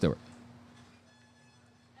 Jonathan Stewart.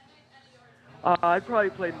 I'd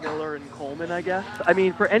probably play Miller and Coleman, I guess. I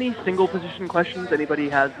mean, for any single position questions anybody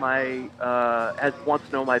wants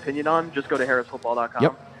to know my opinion on, just go to harrisfootball.com.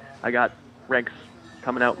 Yep. I got ranks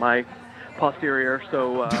coming out my posterior,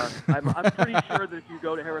 so I'm pretty sure that if you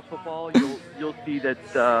go to Harris Football, you'll see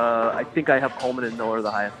that I think I have Coleman and Miller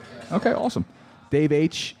the highest. Okay, awesome. Dave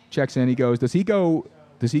H checks in. He goes, does he go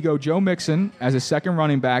Joe Mixon as a second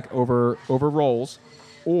running back over Rolls,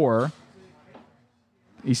 or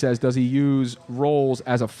he says, does he use Rolls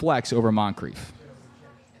as a flex over Moncrief?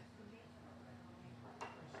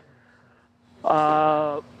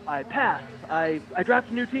 I pass. I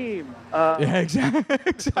draft a new team. Yeah, exactly.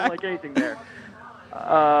 I don't like anything there.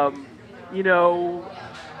 I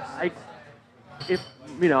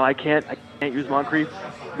can't use Moncrief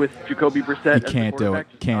with Jacoby Brissett. You can't do it.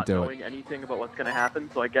 Can't do it. Not knowing anything about what's going to happen,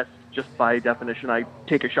 so I guess just by definition, I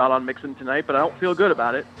take a shot on Mixon tonight, but I don't feel good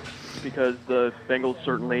about it because the Bengals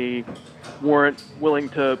certainly weren't willing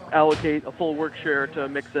to allocate a full work share to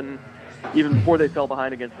Mixon even before they fell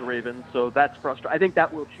behind against the Ravens. So that's frustrating. I think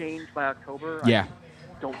that will change by October. Yeah.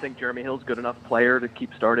 I don't think Jeremy Hill's a good enough player to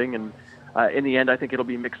keep starting, and in the end, I think it'll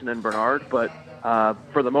be Mixon and Bernard. But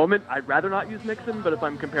for the moment, I'd rather not use Mixon. But if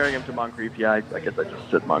I'm comparing him to Moncrief, I guess I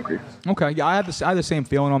just sit Moncrief. Okay, yeah, I had the same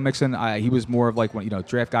feeling on Mixon. He was more of like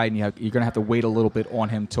draft guy, and you're going to have to wait a little bit on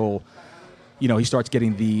him till he starts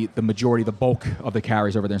getting the majority, the bulk of the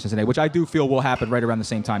carries over there in Cincinnati, which I do feel will happen right around the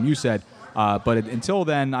same time you said. But until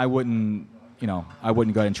then, I wouldn't go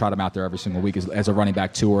ahead and trot him out there every single week as a running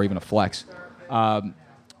back 2 or even a flex.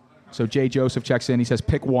 So Jay Joseph checks in. He says,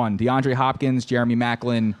 pick one: DeAndre Hopkins, Jeremy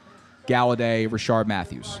Maclin, Galladay, Rashard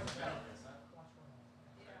Matthews.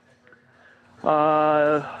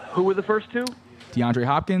 Who were the first two? DeAndre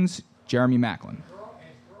Hopkins, Jeremy Maclin.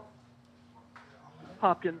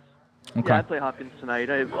 Hopkins. Okay. Yeah, I'd play Hopkins tonight.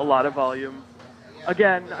 I have a lot of volume.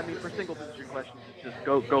 Again, I mean, for single position questions, just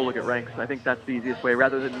go look at ranks. I think that's the easiest way,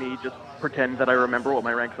 rather than me just pretend that I remember what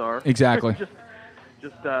my ranks are. Exactly.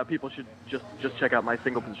 People should just check out my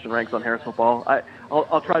single position ranks on Harris Football.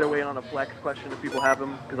 I'll try to weigh in on a flex question if people have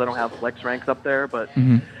them, because I don't have flex ranks up there. But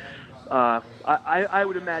I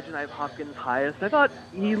would imagine I have Hopkins highest. I thought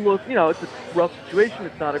he looked, it's a rough situation.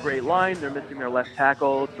 It's not a great line. They're missing their left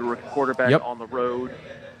tackle. It's a rookie quarterback on the road.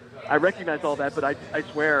 I recognize all that, but I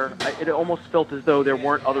swear it almost felt as though there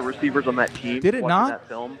weren't other receivers on that team. Did it not? That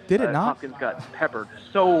film. Did it not? Hopkins got peppered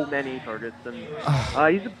so many targets, and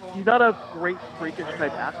he's not a great freakish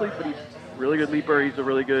type athlete, but he's a really good leaper. He's a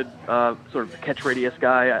really good sort of catch radius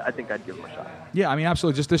guy. I think I'd give him a shot. Yeah, I mean,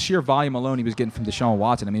 absolutely. Just the sheer volume alone he was getting from Deshaun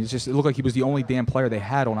Watson. I mean, it looked like he was the only damn player they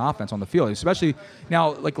had on offense on the field. Especially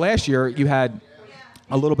now, like last year, you had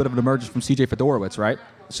a little bit of an emergence from C.J. Fedorowicz, right?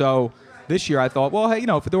 So this year I thought, well, hey,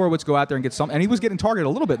 Fedorowicz go out there and get some. And he was getting targeted a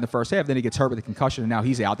little bit in the first half. Then he gets hurt with a concussion, and now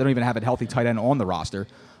he's out. They don't even have a healthy tight end on the roster.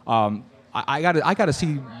 I got to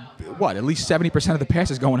see, at least 70% of the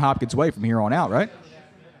passes going Hopkins' way from here on out, right?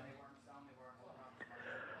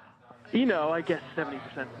 I guess 70%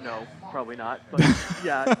 no, probably not. But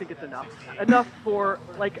yeah, I think it's enough. Enough for,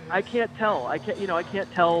 I can't tell. I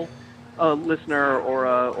can't tell a listener or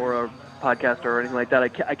a podcaster or anything like that.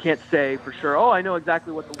 I can't say for sure, I know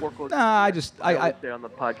exactly what the workload is. I say on the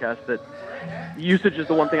podcast that usage is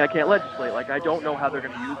the one thing I can't legislate. I don't know how they're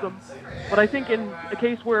going to use them. But I think in a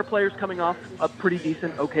case where a player's coming off a pretty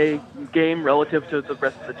decent, okay game relative to the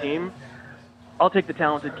rest of the team, I'll take the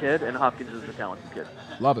talented kid, and Hopkins is the talented kid.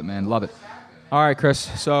 Love it, man. Love it. All right, Chris.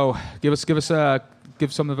 So give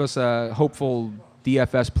some of us hopeful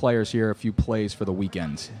DFS players here a few plays for the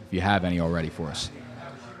weekend, if you have any already for us.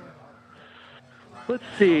 Let's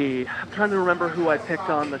see. I'm trying to remember who I picked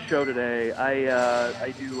on the show today.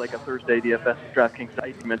 I do like a Thursday DFS DraftKings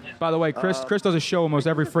segment. By the way, Chris does a show almost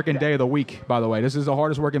every freaking day of the week, by the way. This is the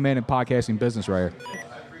hardest working man in podcasting business right here.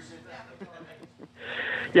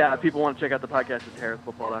 Yeah, people want to check out the podcast at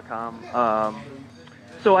harrisfootball.com.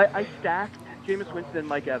 So I stacked Jameis Winston and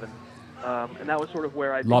Mike Evans. And that was sort of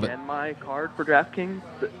where I began my card for DraftKings.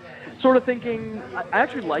 Sort of thinking, I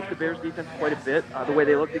actually like the Bears defense quite a bit, the way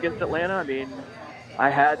they looked against Atlanta. I mean,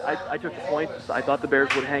 I took the points. I thought the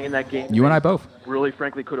Bears would hang in that game. You and I both. Really,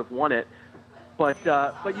 frankly, could have won it. But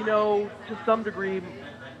to some degree,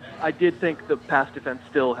 I did think the pass defense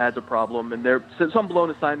still has a problem. And there some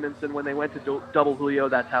blown assignments, and when they went to double Julio,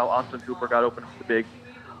 that's how Austin Hooper got open for the big,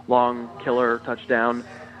 long killer touchdown.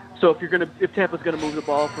 So if Tampa's gonna move the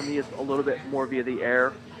ball, for me, it's a little bit more via the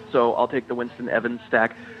air. So I'll take the Winston Evans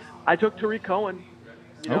stack. I took Tariq Cohen.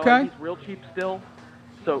 Okay. He's real cheap still.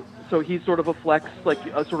 So he's sort of a flex, like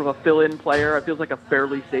a sort of a fill-in player. It feels like a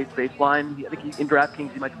fairly safe baseline. I think in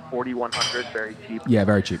DraftKings he might be 4,100, very cheap. Yeah,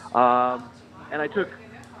 very cheap. And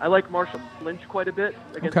I like Marshall Lynch quite a bit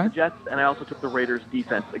against the Jets, and I also took the Raiders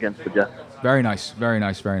defense against the Jets. Very nice, very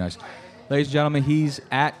nice, very nice. Ladies and gentlemen, he's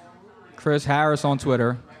at Chris Harris on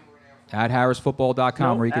Twitter, at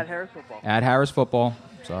harrisfootball.com. No, at Harris Football. At Harris Football.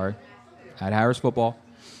 Sorry. At Harris Football.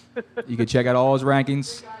 You can check out all his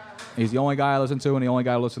rankings. He's the only guy I listen to and the only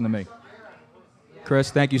guy who listens to me. Chris,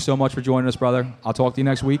 thank you so much for joining us, brother. I'll talk to you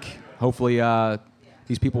next week. Hopefully,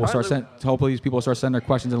 these people will start sending their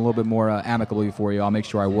questions in a little bit more amicably for you. I'll make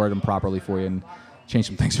sure I word them properly for you and change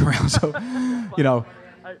some things around. So,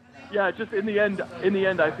 just in the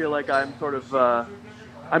end, I feel like I'm sort of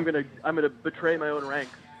I'm gonna betray my own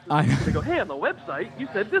ranks. I'm gonna go, hey, on the website you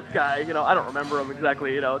said this guy. I don't remember him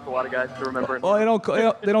exactly. It's a lot of guys to remember. Well,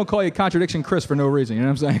 they don't call you Contradiction Chris for no reason. You know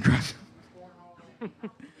what I'm saying, Chris?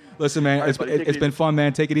 Listen, man, it's been fun,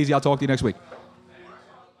 man. Take it easy. I'll talk to you next week.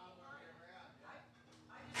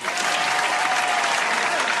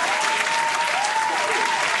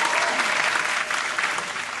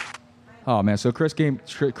 Oh, man, so Chris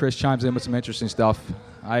chimes in with some interesting stuff.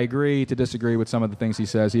 I agree to disagree with some of the things he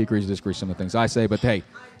says. He agrees to disagree with some of the things I say. But, hey,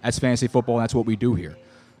 that's fantasy football, and that's what we do here.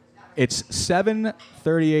 It's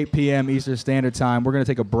 7:38 p.m. Eastern Standard Time. We're going to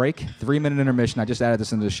take a break, 3-minute intermission. I just added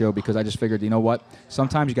this into the show because I just figured, you know what?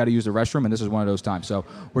 Sometimes you got to use the restroom, and this is one of those times. So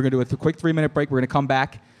we're going to do a quick 3-minute break. We're going to come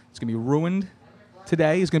back. It's going to be Ruined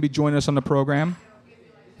today. He's going to be joining us on the program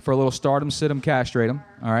for a little stardom, sit him, castrate him.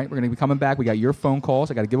 All right, we're going to be coming back. We got your phone calls.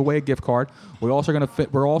 I got to give away a gift card. We're also going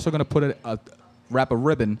to put wrap a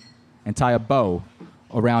ribbon and tie a bow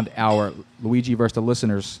around our Luigi versus the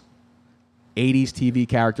Listeners 80s TV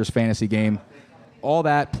characters fantasy game. All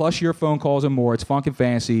that, plus your phone calls and more. It's Funkin'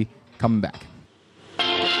 Fantasy coming back.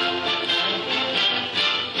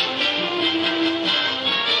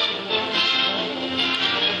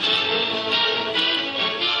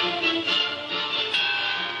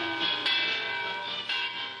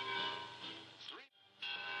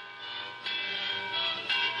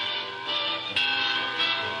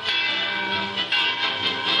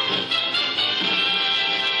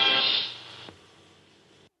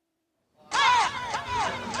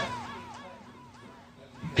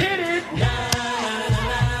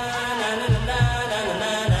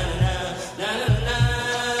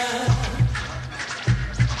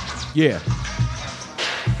 Yeah.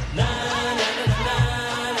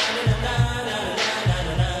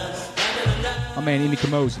 My man, Amy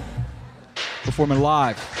Kamosi, performing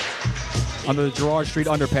live under the Gerard Street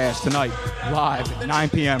underpass tonight, live at 9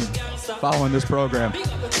 p.m. following this program.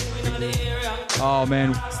 Oh,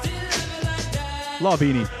 man. Love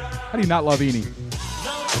Eni. How do you not love Eni?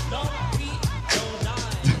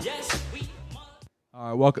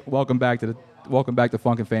 All right, welcome back to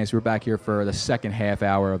Funkin' Fantasy. We're back here for the second half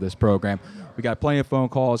hour of this program. We got plenty of phone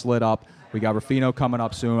calls lit up. We got Ruffino coming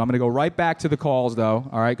up soon. I'm going to go right back to the calls, though,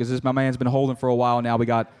 all right, because my man's been holding for a while now. We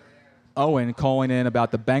got Owen calling in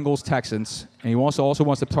about the Bengals-Texans, and he also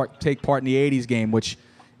wants to take part in the 80s game, which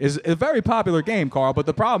is a very popular game, Carl. But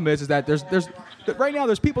the problem is that there's right now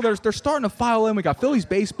there's people they're starting to file in. We got Phillies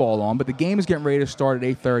baseball on, but the game is getting ready to start at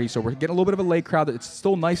 8:30, so we're getting a little bit of a late crowd. It's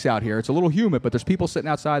still nice out here. It's a little humid, but there's people sitting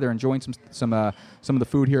outside there enjoying some of the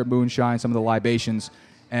food here at Moonshine, some of the libations,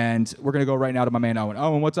 and we're gonna go right now to my man Owen.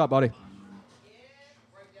 Owen, what's up, buddy?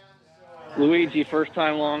 Luigi, first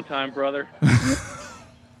time, long time, brother.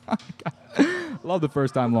 Love the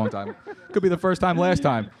first time, long time. Could be the first time, last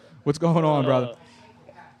time. What's going on, brother?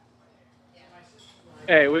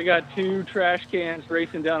 Hey, we got two trash cans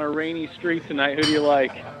racing down a rainy street tonight. Who do you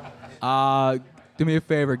like? Do me a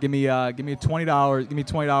favor. Give me $20. Give me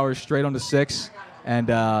 $20 straight on the 6, and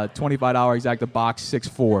 $25 exacta box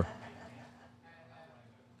 6-4.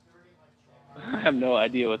 I have no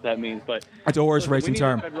idea what that means, but that's a horse racing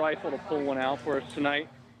term. We need a Red Rifle to pull one out for us tonight.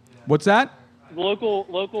 What's that? Local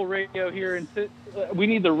radio here we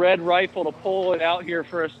need the Red Rifle to pull it out here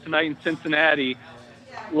for us tonight in Cincinnati.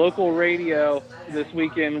 Local radio this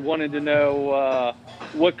weekend wanted to know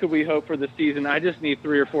what could we hope for the season. I just need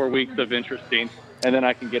 3 or 4 weeks of interesting, and then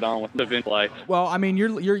I can get on with the event life. Well, I mean,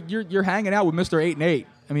 you're hanging out with Mr. 8-8.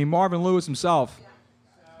 I mean, Marvin Lewis himself.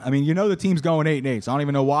 I mean, you know the team's going 8-8, so I don't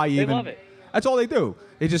even know why you They love it. That's all they do.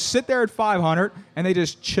 They just sit there at 500 and they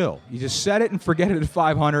just chill. You just set it and forget it at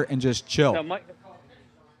 500 and just chill. Now,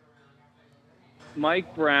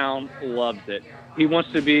 Mike Brown loves it. He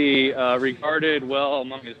wants to be regarded well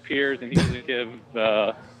among his peers, and he doesn't give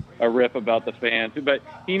a rip about the fans, but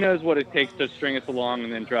he knows what it takes to string us along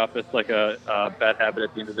and then drop us like a bad habit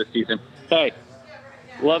at the end of the season. Hey,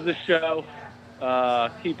 love the show.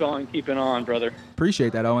 Keep on keeping on, brother.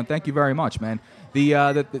 Appreciate that, Owen. Thank you very much, man.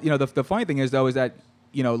 The funny thing is though is that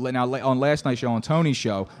now on last night's show, on Tony's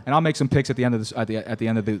show, and I'll make some picks at the end of this at the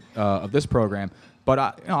end of this program. But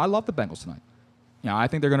I love the Bengals tonight. I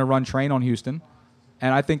think they're going to run train on Houston,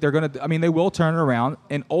 and I think they're going to. I mean, they will turn it around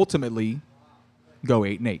and ultimately go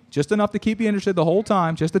 8-8, just enough to keep you interested the whole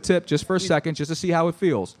time, just a tip, just for a second, just to see how it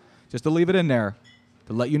feels, just to leave it in there,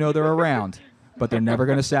 to let you know they're around. But they're never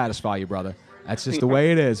going to satisfy you, brother. That's just the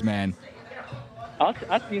way it is, man.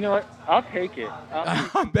 You know what? I'll take it.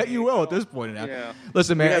 I bet you will at this point now. Yeah.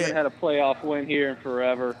 Listen, man. We haven't had a playoff win here in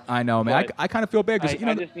forever. I know, man. I kind of feel bad because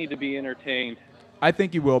I just need to be entertained. I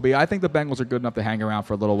think you will be. I think the Bengals are good enough to hang around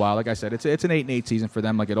for a little while. Like I said, it's an 8-8 season for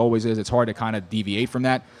them, like it always is. It's hard to kind of deviate from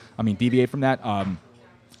that.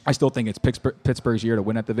 I still think it's Pittsburgh's year to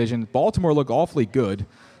win that division. Baltimore looked awfully good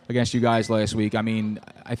against you guys last week. I mean,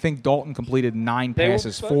 I think Dalton completed 9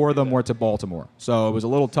 passes. 4 of them were to Baltimore. So it was a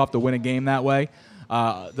little tough to win a game that way.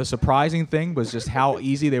 The surprising thing was just how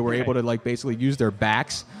easy they were able to basically use their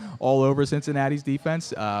backs all over Cincinnati's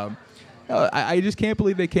defense. I just can't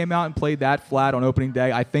believe they came out and played that flat on opening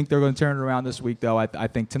day. I think they're going to turn it around this week, though. I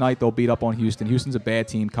think tonight they'll beat up on Houston. Houston's a bad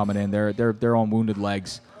team coming in. They're on wounded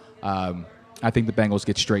legs. I think the Bengals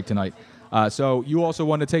get straight tonight. So you also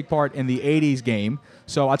wanted to take part in the 80s game.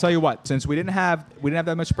 So I'll tell you what, since we didn't have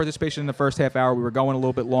that much participation in the first half hour, we were going a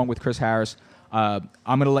little bit long with Chris Harris. I'm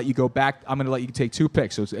going to let you go back. I'm going to let you take 2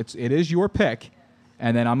 picks. So it is your pick,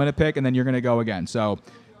 and then I'm going to pick, and then you're going to go again. So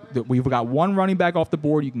we've got 1 running back off the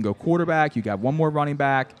board. You can go quarterback. You got 1 more running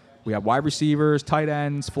back. We have wide receivers, tight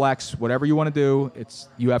ends, flex, whatever you want to do.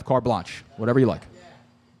 You have carte blanche, whatever you like.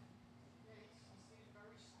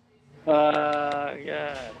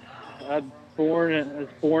 Yeah. I was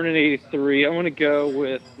born in '83. I'm going to go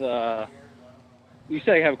with. You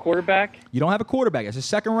say I have a quarterback? You don't have a quarterback. It's the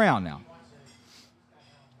second round now.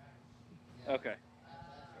 Okay.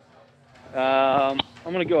 I'm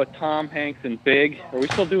going to go with Tom Hanks and Big. Are we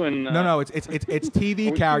still doing? No. It's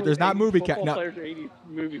TV characters, not movie characters. No. 80s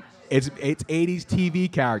movies. It's 80s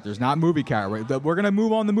TV characters, not movie characters. We're going to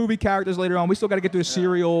move on to movie characters later on. We still got to get through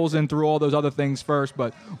serials and through all those other things first,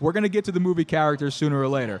 but we're going to get to the movie characters sooner or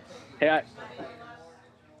later. Hey,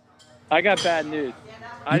 I got bad news.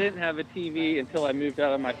 I didn't have a TV until I moved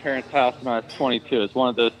out of my parents' house when I was 22. It's one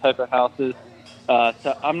of those type of houses.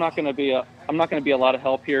 So I'm not going to be a lot of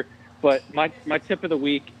help here. But my tip of the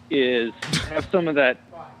week is have some of that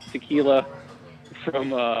tequila from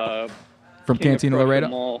Cantina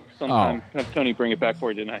Laredo. Sometime have Tony bring it back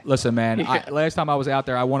for you tonight. Listen, man. Last time I was out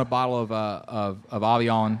there, I won a bottle of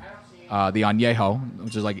Avion, the Añejo,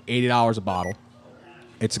 which is like $80 a bottle.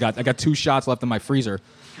 I got 2 shots left in my freezer.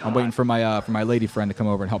 I'm waiting for my lady friend to come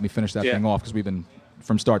over and help me finish that thing off because we've been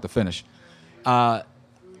from start to finish.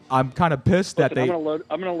 I'm kind of pissed that I'm going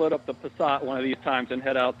to load up the Passat one of these times and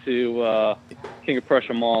head out to King of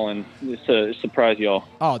Prussia Mall and surprise y'all.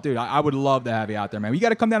 Oh, dude, I would love to have you out there, man. You got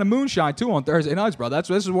to come down to Moonshine too on Thursday nights, bro. This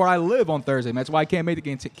is where I live on Thursday. Man. That's why I can't make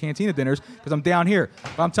the Cantina dinners because I'm down here.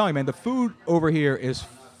 But I'm telling you, man, the food over here is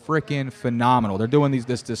freaking phenomenal. They're doing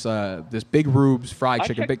this Big Rubes fried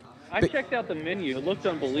chicken. I checked out the menu. It looked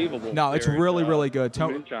unbelievable. No, it's really, really good.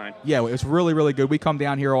 Yeah, it's really, really good. We come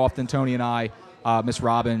down here often, Tony and I. Miss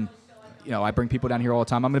Robin, I bring people down here all the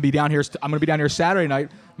time. I'm going to be down here Saturday night.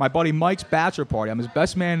 My buddy Mike's bachelor party. I'm his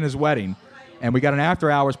best man in his wedding, and we got an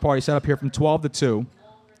after-hours party set up here from 12 to 2.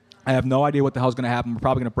 I have no idea what the hell's going to happen. We're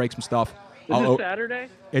probably going to break some stuff. Is this Saturday?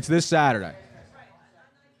 It's this Saturday.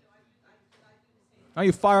 Now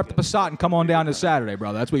you fire up the Passat and come on down this Saturday,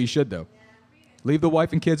 brother. That's what you should do. Leave the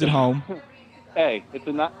wife and kids at home. Hey, it's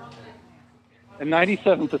a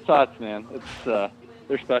 97 Passats, man. It's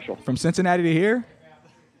they're special. From Cincinnati to here,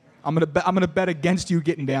 I'm gonna bet against you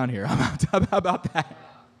getting down here. How about that?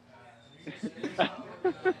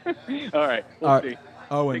 All right. We'll see.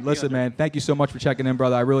 Owen, listen, man. Thank you so much for checking in,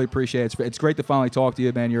 brother. I really appreciate it. It's great to finally talk to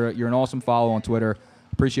you, man. You're an awesome follow on Twitter.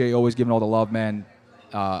 Appreciate you always giving all the love, man.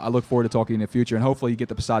 I look forward to talking to you in the future, and hopefully you get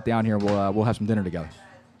the Passat down here, and we'll have some dinner together.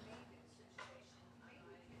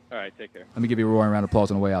 All right, take care. Let me give you a roaring round of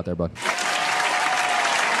applause on the way out there, bud.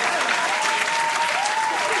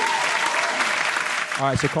 All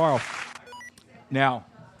right, so Carl, now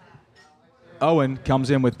Owen comes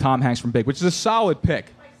in with Tom Hanks from Big, which is a solid pick.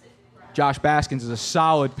 Josh Baskins is a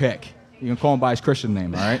solid pick. You can call him by his Christian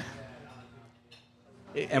name, all right?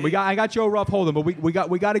 And I got Joe Ruff holding, but we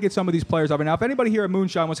got to get some of these players up. And now, if anybody here at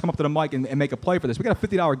Moonshine wants to come up to the mic and make a play for this, we got a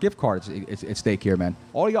 $50 gift card at stake here, man.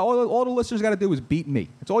 All the listeners got to do is beat me.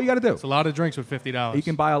 That's all you got to do. It's a lot of drinks with $50. You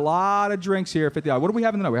can buy a lot of drinks here at $50. What are we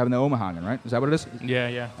having tonight? We're having the Omahagan, right? Is that what it is?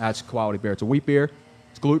 Yeah. That's quality beer. It's a wheat beer.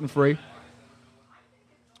 It's gluten-free.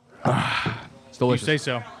 It's delicious. You say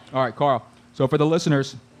so. All right, Carl. So for the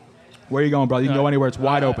listeners, where are you going, brother? You can go anywhere. It's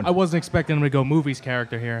wide open. I wasn't expecting him to go movies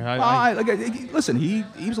character here. Listen, he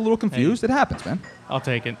was a little confused. It happens, man. I'll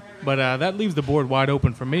take it. But that leaves the board wide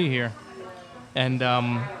open for me here. And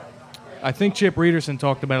I think Chip Reederson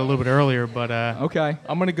talked about it a little bit earlier, but okay.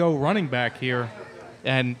 I'm going to go running back here.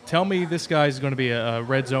 And tell me this guy's going to be a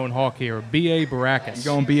red zone hawk here. B.A. Baracus.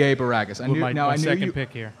 You're going B.A. Baracus. My second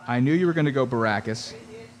pick here. I knew you were going to go Baracus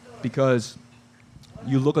because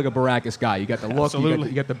you look like a Baracus guy. You got the look.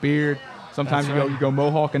 You got the beard. Sometimes you go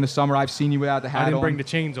mohawk in the summer. I've seen you without the hat on. I didn't bring the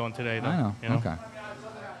chains on today, though. I know. You know? Okay.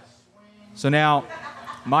 So now,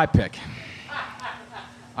 my pick.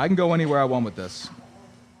 I can go anywhere I want with this.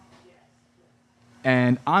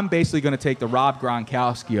 And I'm basically going to take the Rob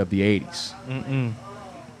Gronkowski of the 80s. Mm-mm.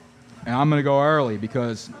 And I'm going to go early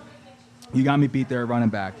because you got me beat there at running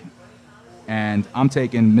back. And I'm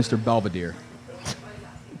taking Mr. Belvedere.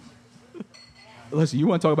 Listen, you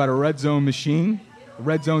want to talk about a red zone machine, a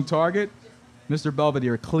red zone target? Mr.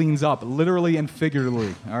 Belvedere cleans up, literally and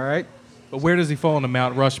figuratively, all right? But where does he fall in the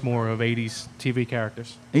Mount Rushmore of 80s TV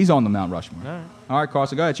characters? He's on the Mount Rushmore. All right. All right,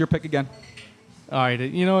 Carson, go ahead. It's your pick again. All right.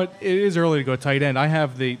 You know what? It is early to go tight end. I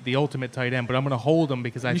have the ultimate tight end, but I'm going to hold him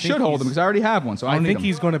because I think you should hold him because I already have one, so I think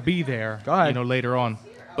he's going to be there. Go ahead. Later on.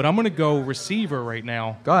 But I'm going to go receiver right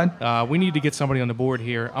now. Go ahead. We need to get somebody on the board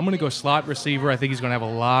here. I'm going to go slot receiver. I think he's going to have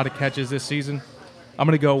a lot of catches this season. I'm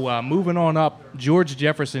going to go moving on up, George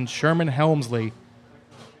Jefferson, Sherman Helmsley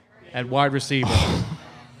at wide receiver.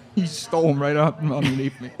 You stole him right up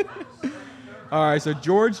underneath me. All right, so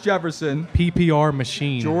George Jefferson. PPR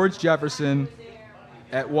machine. George Jefferson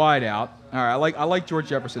at wideout. All right, I like George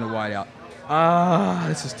Jefferson at wideout.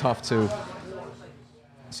 This is tough, too.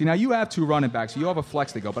 See, now you have two running backs, so you have a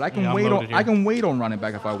flex to go, but I can wait on running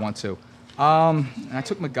back if I want to. And I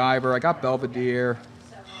took MacGyver. I got Belvedere.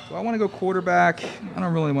 Do I want to go quarterback? I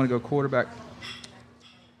don't really want to go quarterback.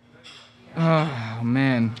 Oh,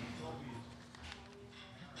 man.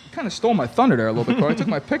 You kind of stole my thunder there a little bit, Carl. I took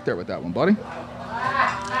my pick there with that one, buddy.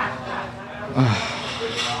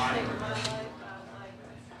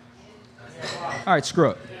 All right, screw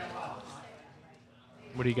it.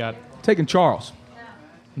 What do you got? Taking Charles.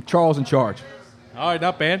 Charles in charge. All right,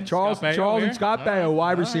 not bad. Charles and Scott Baio,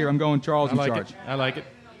 wide receiver. I'm going Charles in charge. I like it.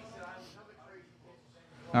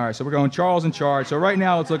 All right, so we're going Charles in charge. So right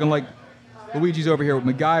now it's looking like Luigi's over here with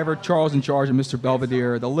MacGyver, Charles in charge, and Mr.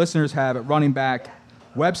 Belvedere. The listeners have it running back,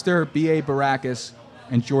 Webster, B.A. Baracus,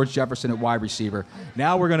 and George Jefferson at wide receiver.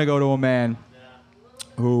 Now we're going to go to a man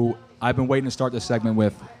who I've been waiting to start this segment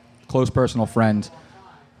with, close personal friend.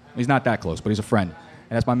 He's not that close, but he's a friend.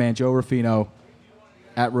 And that's my man Joe Ruffino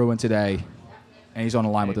at Ruin today. And he's on the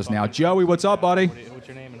line with us now. Joey, what's up, buddy? What's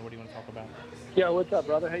your name and what do you want to talk about? Yeah, what's up,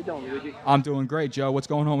 brother? How you doing, Luigi? I'm doing great, Joe. What's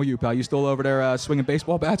going on with you, pal? You still over there swinging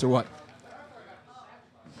baseball bats or what?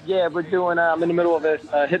 Yeah, we're doing. I'm in the middle of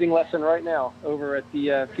a hitting lesson right now over at the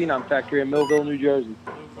Phenom Factory in Millville, New Jersey.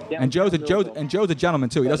 And Joe's a gentleman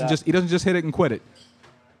too. He doesn't just hit it and quit it.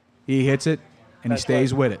 He hits it and he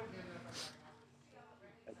stays with it.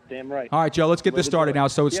 That's damn right. All right, Joe. Let's get this started now.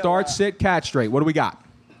 So it starts, sit, catch straight. What do we got?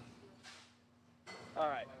 All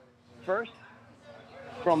right. First,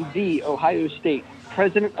 from the Ohio State,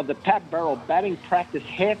 president of the Pat Burrell Batting Practice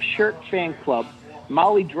Half Shirt Fan Club,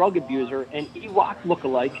 Molly drug abuser, and Ewok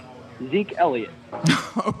lookalike, Zeke Elliott.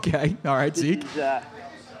 Okay. All right, Zeke.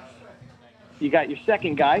 You got your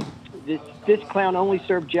second guy. This clown only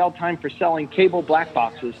served jail time for selling cable black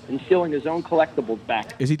boxes and stealing his own collectibles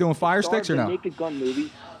back. Is he doing fire sticks or no? Naked Gun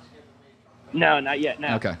movies. No, not yet.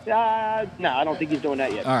 No. Okay. No, I don't think he's doing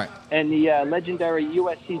that yet. All right. And the legendary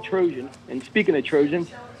USC Trojan. And speaking of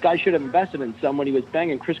Trojans, guy should have invested in some when he was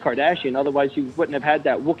banging Kris Kardashian. Otherwise, he wouldn't have had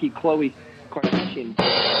that Wookiee Khloe Kardashian.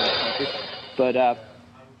 But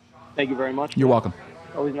thank you very much. You're welcome.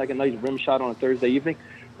 Always like a nice rim shot on a Thursday evening.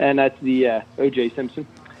 And that's the O.J. Simpson.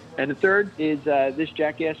 And the third is this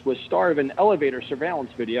jackass was star of an elevator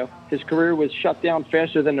surveillance video. His career was shut down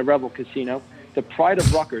faster than the Rebel Casino. The pride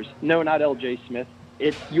of Rutgers. No, not L.J. Smith.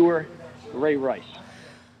 It's your Ray Rice.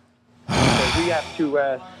 So we have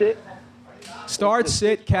to sit. Start,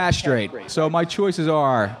 sit, castrate. So my choices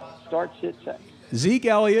are Start, sit, set. Zeke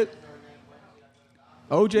Elliott,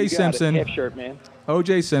 O.J. Simpson, Half shirt, man.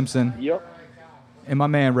 O.J. Simpson, Yep. and my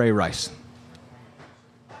man Ray Rice.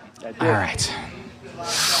 That's All right.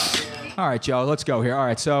 All right, Joe, let's go here. All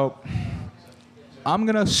right, so I'm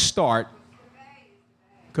going to start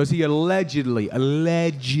because he allegedly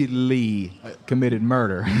committed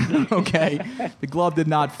murder. Okay? The glove did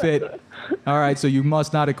not fit. All right, so you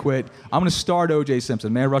must not acquit. I'm going to start O.J.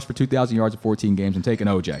 Simpson. Man rushed for 2,000 yards in 14 games. I'm taking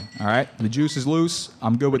O.J. All right? The juice is loose.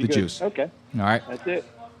 I'm good with the juice. Okay. All right? That's it.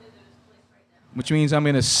 Which means I'm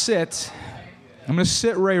going to sit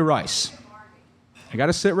Ray Rice. I got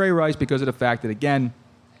to sit Ray Rice because of the fact that, again,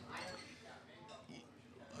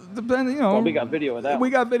 Well, we got video of that. We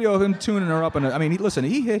got video of him tuning her up.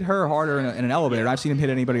 He hit her harder in an elevator. I've seen him hit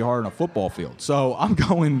anybody harder in a football field. So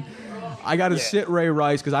I got to sit Ray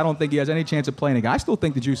Rice because I don't think he has any chance of playing again. I still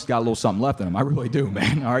think the juice has got a little something left in him. I really do,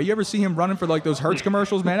 man. All right, you ever see him running for like those Hertz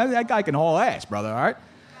commercials, man? That guy can haul ass, brother. All right.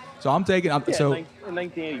 So I'm taking. In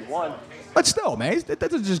 1981. But still, man, that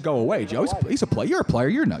doesn't just go away, Joe. He's a player. You're a player.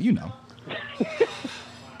 You know.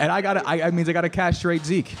 And I gotta castrate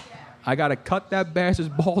Zeke. I got to cut that bastard's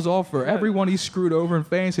balls off for everyone he's screwed over in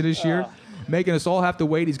fantasy this year, making us all have to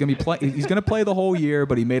wait. He's going to play the whole year,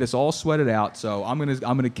 but he made us all sweat it out. So I'm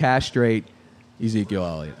going to castrate Ezekiel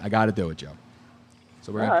Elliott. I got to do it, Joe.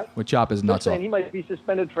 So we'll chop his nuts off. He might be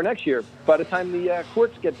suspended for next year by the time the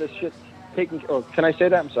courts get this shit taken. Oh, can I say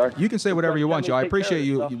that? I'm sorry. You can say whatever you want, Joe. I appreciate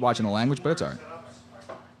you watching the language, but it's all right.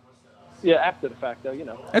 Yeah, after the fact, though,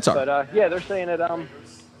 It's all right. But they're saying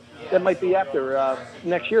that might be after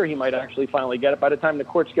next year. He might actually finally get it by the time the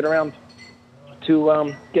courts get around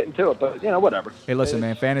to getting to it. But whatever. Hey, listen,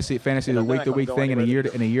 man. Fantasy is a week-to-week thing and a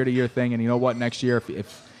year-to-year thing. And you know what? Next year,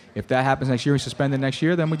 if that happens next year, we suspend it next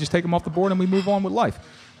year. Then we just take him off the board and we move on with life,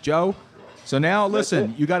 Joe. So now,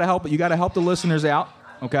 listen, you got to help. You got to help the listeners out,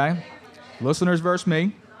 okay? Listeners versus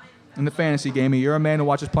me in the fantasy game. You're a man who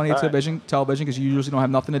watches plenty of television because you usually don't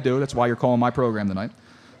have nothing to do. That's why you're calling my program tonight.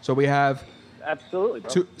 So we have. Absolutely,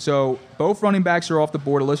 bro. So both running backs are off the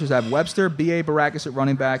board. The listeners have Webster, B.A. Baracus at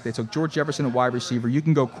running back. They took George Jefferson at wide receiver. You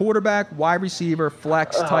can go quarterback, wide receiver,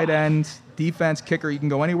 flex, tight end, defense, kicker. You can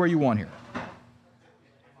go anywhere you want here.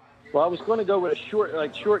 Well, I was going to go with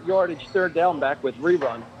a short yardage third down back with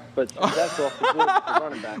rerun, but that's off the board with the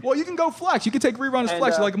running back. Well, you can go flex. You can take rerun as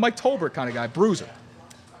flex, like a Mike Tolbert kind of guy, bruiser.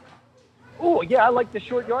 Oh, yeah, I like the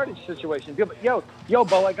short yardage situation. Yo,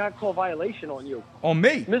 Bo, I got a call violation on you. On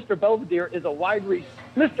me? Mr. Belvedere is a wide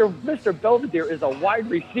Mr. Belvedere is a wide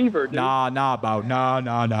receiver, dude. Nah, Bo.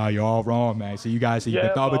 No. You're all wrong, man. So you guys see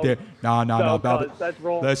Belvedere. No, Belvedere. That's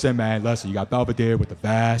wrong. Listen, man. You got Belvedere with the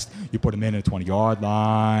vest. You put him in at the 20-yard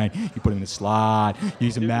line. You put him in the slot.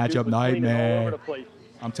 He's a matchup nightmare.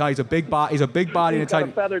 I'm telling you, he's a big body. He's a big body and a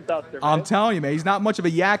tight. Feather duster, man. I'm telling you, man. He's not much of a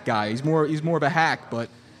yak guy. He's more of a hack, but.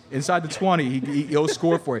 Inside the 20, he'll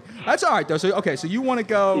score for you. That's all right, though. So you want to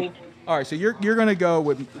go. All right, so you're going to go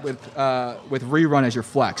with rerun as your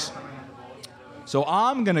flex. So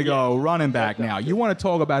I'm going to go running back now. You want to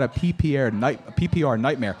talk about a PPR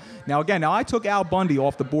nightmare. Now I took Al Bundy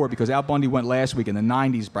off the board because Al Bundy went last week in the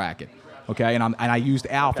 90s bracket. Okay, and I used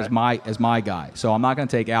Alf as my guy. So I'm not going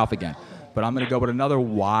to take Alf again. But I'm going to go with another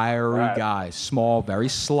wiry guy, small, very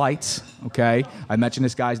slight, okay? I mentioned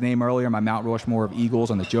this guy's name earlier, my Mount Rushmore of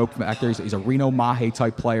Eagles on the joke factor. He's a Reno Mahe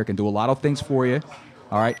type player, can do a lot of things for you,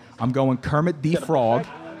 all right? I'm going Kermit D. Frog.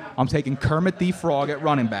 I'm taking Kermit D. Frog at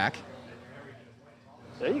running back.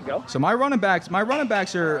 There you go. So my running backs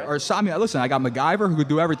are listen, I got MacGyver who could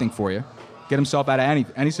do everything for you, get himself out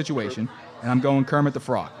of any situation, and I'm going Kermit the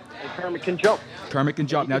Frog. And Kermit can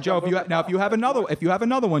jump. Now, Joe, if you have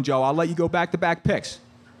another one, Joe, I'll let you go back-to-back picks.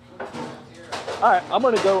 All right, I'm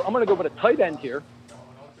gonna go with a tight end here.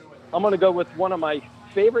 I'm gonna go with one of my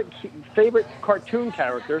favorite cartoon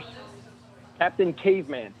characters, Captain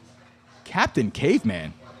Caveman. Captain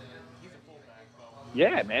Caveman.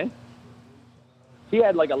 Yeah, man. He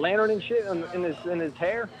had like a lantern and shit in his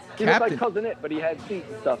hair. He looked like Cousin It, but he had feet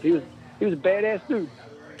and stuff. He was a badass dude.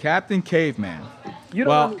 Captain Caveman.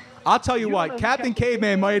 I'll tell you what, Captain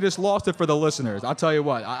Caveman might have just lost it for the listeners. I'll tell you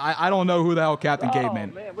what, I don't know who the hell Captain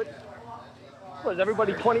Caveman. Man, was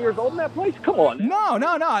everybody 20 years old in that place? Come on. Man.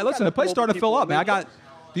 No. Listen, the place started to fill up, man.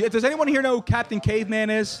 Does anyone here know who Captain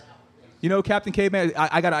Caveman is? You know Captain Caveman?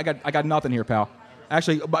 I got nothing here, pal.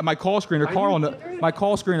 Actually, my call screener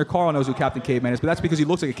Carl knows who Captain Caveman is, but that's because he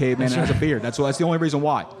looks like a caveman and has a beard. That's the only reason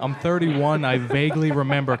why. I'm 31. I vaguely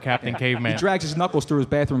remember Captain Caveman. He drags his knuckles through his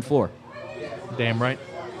bathroom floor. Damn right.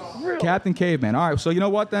 Really? Captain Caveman. All right, so you know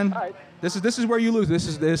what then? Right. This is where you lose.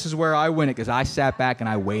 This is where I win it because I sat back and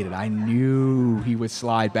I waited. I knew he would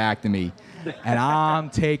slide back to me, and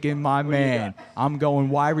I'm taking my man. I'm going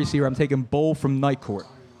wide receiver. I'm taking Bull from Night Court.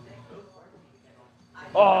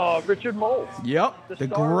 Oh, Richard Mole. Yep, the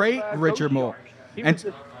great Richard Mole.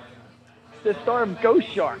 the Storm Ghost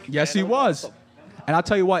Shark. Yes, he was. And I'll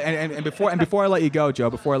tell you what. And before I let you go, Joe.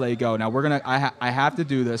 Before I let you go, now I have to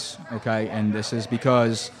do this. Okay, and this is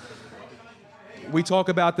because we talk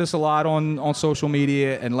about this a lot on social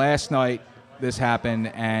media. And last night this happened,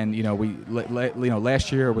 and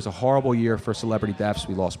last year was a horrible year for celebrity deaths.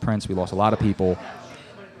 We lost Prince. We lost a lot of people.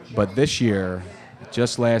 But this year,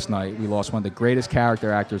 just last night, we lost one of the greatest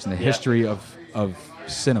character actors in the history of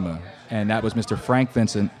cinema, and that was Mr. Frank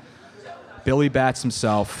Vincent, Billy Bats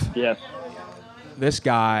himself. Yes. This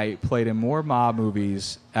guy played in more mob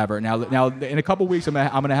movies ever. Now, in a couple weeks, I'm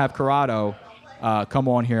gonna have Corrado come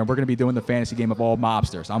on here, and we're gonna be doing the fantasy game of all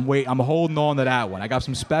mobsters. I'm holding on to that one. I got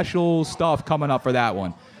some special stuff coming up for that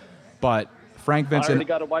one, but Frank Vincent. I already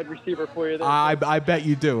got a wide receiver for you there. I bet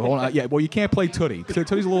you do. Hold on. Yeah, well, you can't play Tootie.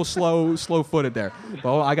 Tootie's a little slow-footed there.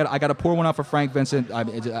 Well, I got to pour one out for Frank Vincent.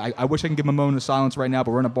 I wish I can give him a moment of silence right now,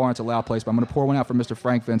 but we're in a bar. It's a loud place. But I'm going to pour one out for Mr.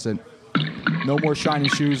 Frank Vincent. No more shiny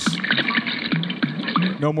shoes.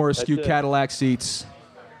 No more askew Cadillac seats.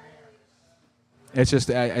 It's just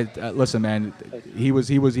listen, man. He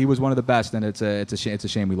was one of the best, and it's a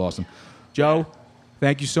shame we lost him. Joe.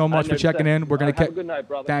 Thank you so much for checking in. We're gonna have a good night,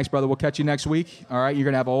 brother. Thanks, brother. We'll catch you next week. All right, you're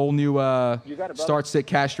gonna have a whole new start sit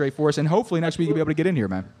cash straight for us, and hopefully next week you'll be able to get in here,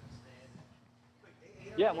 man.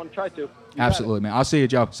 Yeah, I'm gonna try to. Absolutely, man. I'll see you,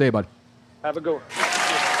 Joe. See you, bud. Have a good one.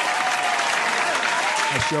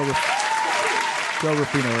 That's Joe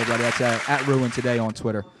Ruffino, everybody. That's at Ruin Today on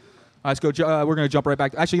Twitter. All right, let's go. We're gonna jump right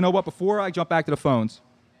back. Actually, you know what? Before I jump back to the phones,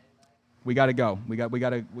 we gotta go. We got what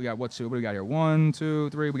do we got here? 1, 2,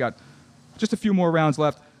 3. We got just a few more rounds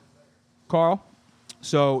left. Carl,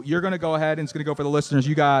 so you're going to go ahead and it's going to go for the listeners.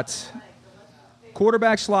 You got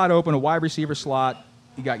quarterback slot open, a wide receiver slot.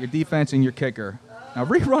 You got your defense and your kicker. Now,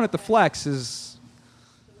 rerun at the flex is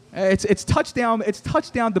it's touchdown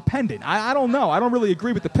dependent. I don't know. I don't really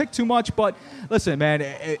agree with the pick too much, but listen, man,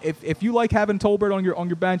 if you like having Tolbert on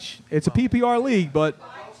your bench, it's a PPR league, but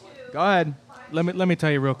go ahead. Let me tell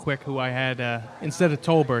you real quick who I had instead of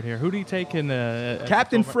Tolbert here. Who do you take in the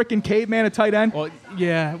Captain frickin' Caveman at tight end? Well,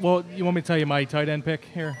 yeah. Well, you want me to tell you my tight end pick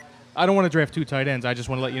here? I don't want to draft 2 tight ends. I just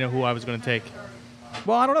want to let you know who I was going to take.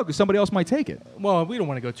 Well, I don't know because somebody else might take it. Well, we don't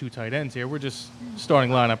want to go 2 tight ends here. We're just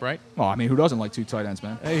starting lineup, right? Well, I mean, who doesn't like 2 tight ends,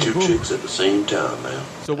 man? Hey, 2 chicks at the same time, man.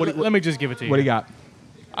 So let me just give it to you. What do you got?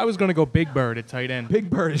 I was going to go Big Bird at tight end. Big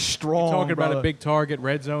Bird is strong. You're talking about a big target,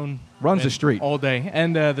 red zone. Runs the street. All day.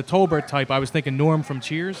 And the Tolbert type, I was thinking Norm from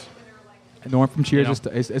Cheers. Norm from Cheers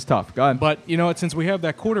is tough. Go ahead. But, since we have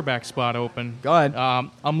that quarterback spot open. Go ahead.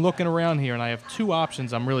 I'm looking around here, and I have 2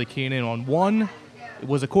 options I'm really keen in on. One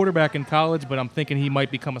was a quarterback in college, but I'm thinking he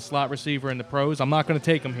might become a slot receiver in the pros. I'm not going to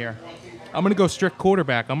take him here. I'm going to go strict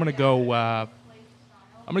quarterback. I'm going to go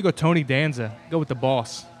Tony Danza. Go with the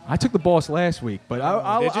boss. I took the boss last week, but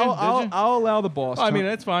I'll allow the boss. I mean,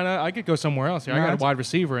 that's fine. I could go somewhere else here. I got a wide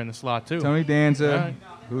receiver in the slot, too. Tony Danza,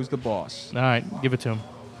 who's the boss? All right, give it to him.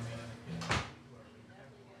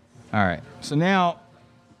 All right, so now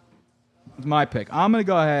it's my pick. I'm going to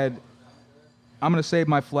go ahead. I'm going to save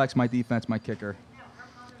my flex, my defense, my kicker.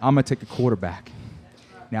 I'm going to take the quarterback.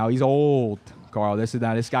 Now, he's old, Carl. This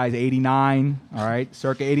guy's 89, all right?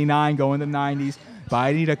 Circa 89, going to the 90s. But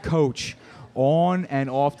I need a coach on and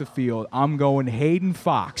off the field. I'm going Hayden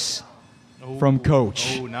Fox from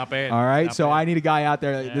Coach. Oh, not bad. All right, not so bad. I need a guy out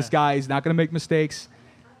there. Yeah. This guy is not going to make mistakes.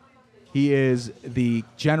 He is the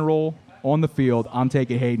general on the field. I'm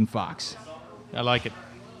taking Hayden Fox. I like it.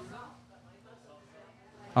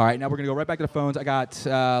 All right, now we're going to go right back to the phones. I got,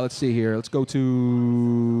 let's see here. Let's go to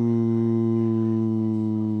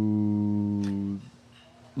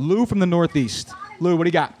Lou from the Northeast. Lou, what do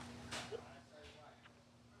you got?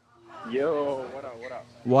 Yo, what up?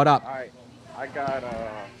 What up? All right, I got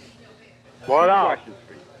what up?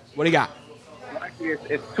 What do you got? Actually,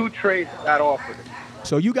 it's 2 trades that offered it.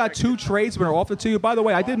 So you got 2 trades that are offered to you. By the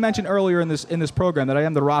way, I did mention earlier in this program that I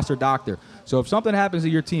am the roster doctor. So if something happens to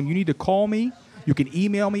your team, you need to call me. You can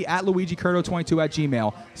email me at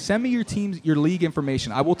LuigiCurto22@gmail. Send me your league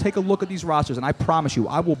information. I will take a look at these rosters, and I promise you,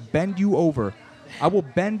 I will bend you over. I will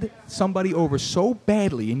bend somebody over so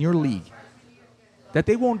badly in your league that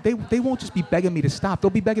they won't just be begging me to stop. They'll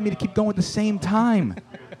be begging me to keep going at the same time.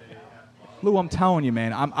 Lou, I'm telling you,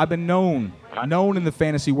 man, I've been known in the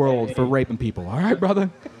fantasy world for raping people. All right, brother?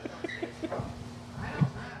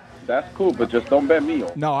 That's cool, but just don't bend me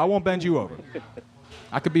over. No, I won't bend you over.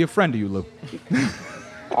 I could be a friend to you, Lou.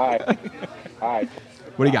 All right.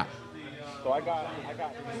 What do you got? So I got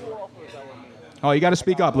 2 offers that were made. Oh, you got to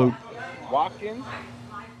speak up, Lou. Watkins.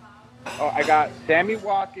 I got Sammy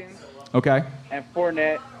Watkins. Okay. And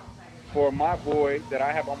Fournette for my boy that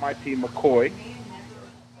I have on my team, McCoy.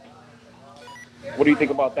 What do you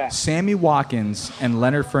think about that? Sammy Watkins and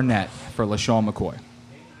Leonard Fournette for LaShawn McCoy.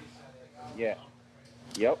 Yeah.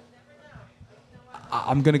 Yep.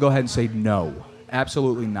 I'm going to go ahead and say no.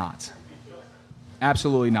 Absolutely not.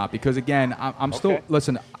 Absolutely not. Because, again, I'm still –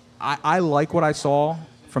 listen, I like what I saw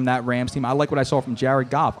from that Rams team. I like what I saw from Jared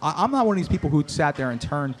Goff. I'm not one of these people who sat there and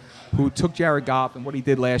who took Jared Goff and what he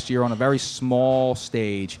did last year on a very small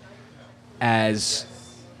stage as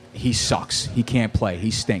he sucks. He can't play.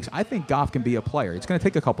 He stinks. I think Goff can be a player. It's going to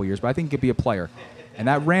take a couple years, but I think he can be a player. And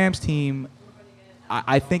that Rams team –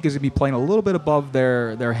 I think is going to be playing a little bit above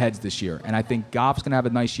their heads this year. And I think Goff's going to have a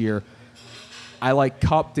nice year. I like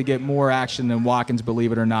Kupp to get more action than Watkins,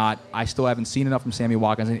 believe it or not. I still haven't seen enough from Sammy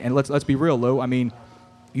Watkins. And let's be real, Lou. I mean,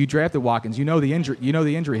 you drafted Watkins. You know the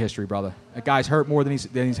injury history, brother. That guy's hurt more than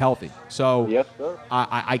he's healthy. So yes, sir.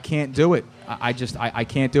 I can't do it. I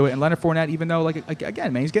can't do it. And Leonard Fournette, even though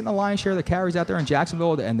again, man, he's getting the lion's share of the carries out there in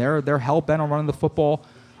Jacksonville, and they're hell bent on running the football.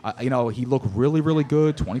 He looked really, really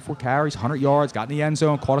good. 24 carries, 100 yards, got in the end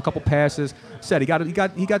zone, caught a couple passes. Said he got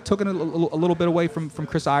taken a little bit away from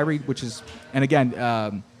Chris Ivory, which is, and again,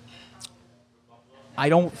 I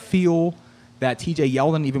don't feel that T.J.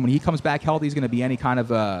 Yeldon, even when he comes back healthy, is going to be any kind of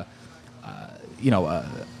a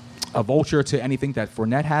vulture to anything that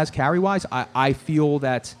Fournette has carry wise. I feel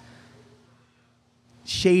that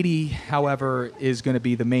Shady, however, is going to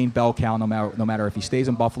be the main bell cow no matter if he stays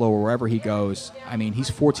in Buffalo or wherever he goes. I mean, he's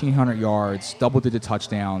 1,400 yards, double-digit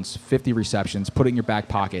touchdowns, 50 receptions, put it in your back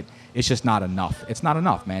pocket. It's just not enough. It's not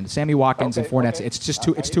enough, man. Sammy Watkins and Fournette, it's just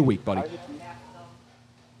too weak, buddy.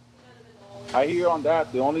 I hear on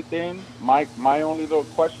that. The only thing, my only little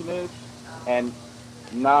question is, and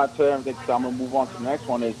not to everything, because I'm going to move on to the next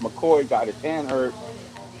one, is McCoy got his hand hurt.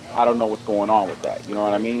 I don't know what's going on with that. You know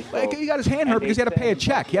what I mean? So, he got his hand hurt because he had to pay a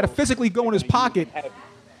check. He had to physically go in his pocket.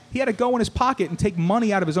 He had to go in his pocket and take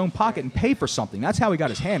money out of his own pocket and pay for something. That's how he got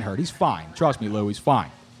his hand hurt. He's fine. Trust me, Lou. He's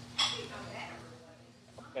fine.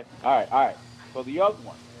 Okay. All right. So the other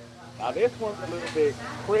one. Now, this one's a little bit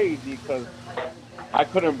crazy because I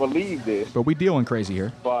couldn't believe this. But we dealing crazy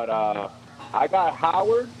here. But I got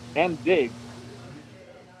Howard and Diggs.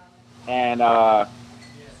 And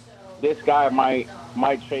this guy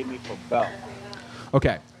might trade me for Bell.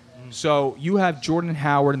 Okay. So you have Jordan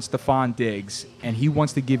Howard and Stephon Diggs, and he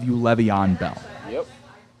wants to give you Le'Veon Bell. Yep.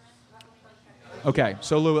 Okay.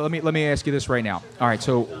 So Lou, let me ask you this right now. All right.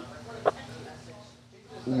 So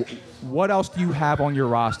what else do you have on your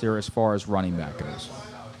roster as far as running back goes?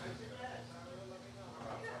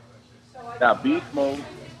 Got Beast Mode.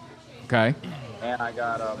 Okay. And I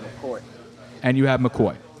got McCoy. And you have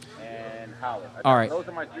McCoy. Howard. All right. Those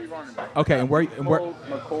are my three running backs. Okay, and where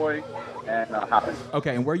McCoy and Howard.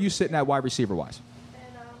 Okay, and where are you sitting at wide receiver wise?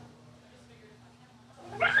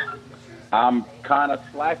 I'm kind of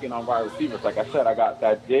slacking on wide receivers. Like I said, I got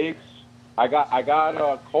that Diggs. I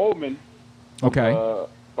got Coleman. Okay.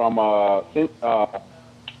 From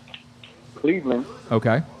Cleveland.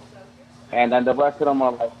 Okay. And then the rest of them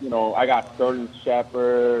are like, I got Sterling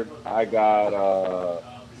Shepard. I got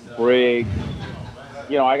Briggs.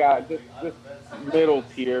 I got just middle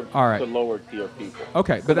tier to lower tier people.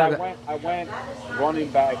 Okay, but I went running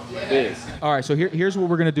back big. All right, so here's what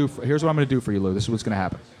we're gonna do. Here's what I'm gonna do for you, Lou. This is what's gonna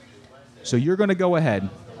happen. So you're gonna go ahead,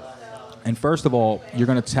 and first of all, you're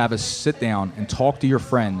gonna have a sit down and talk to your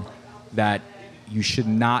friend that you should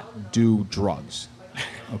not do drugs.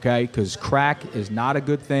 Okay, because crack is not a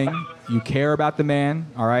good thing. You care about the man.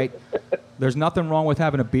 All right. There's nothing wrong with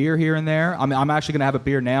having a beer here and there. I'm actually going to have a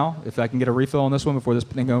beer now if I can get a refill on this one before this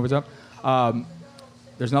thing goes up.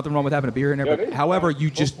 There's nothing wrong with having a beer in there. But however,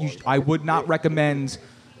 I would not recommend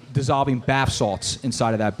dissolving bath salts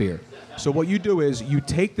inside of that beer. So what you do is you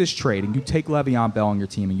take this trade and you take Le'Veon Bell on your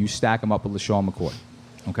team and you stack him up with LaShawn McCoy.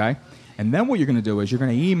 Okay? And then what you're going to do is you're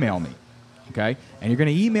going to email me. Okay? And you're going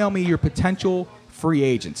to email me your potential free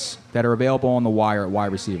agents that are available on the wire at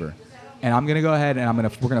wide receiver. And I'm going to go ahead and we're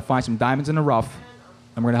going to find some diamonds in the rough,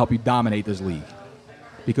 and we're going to help you dominate this league.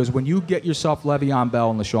 Because when you get yourself Le'Veon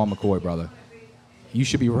Bell and LaShawn McCoy, brother, you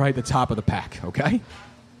should be right at the top of the pack, okay?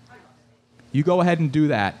 You go ahead and do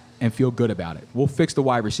that and feel good about it. We'll fix the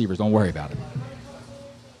wide receivers. Don't worry about it.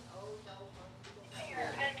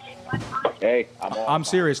 Hey, I'm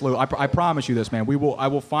serious, Lou. I promise you this, man. I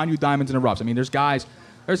will find you diamonds in the roughs. I mean, there's guys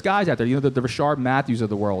out there. The Rashard Matthews of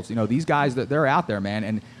the world. These guys, they're out there, man.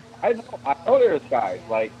 And I know there's guys.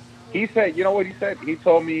 Like, he said, you know what he said? He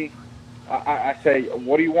told me, I say,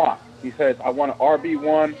 what do you want? He says, I want an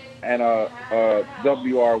RB1 and a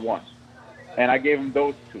WR1. And I gave him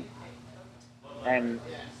those two. And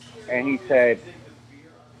he said,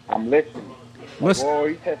 I'm listening. Listen. Well,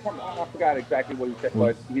 he said something. I forgot exactly what he said,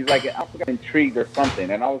 but he's like, I forgot, intrigued or something.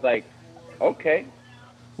 And I was like, okay.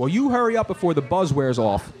 Well, you hurry up before the buzz wears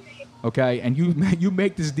off, okay? And you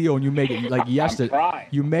make this deal and you make it like yesterday. I'm trying.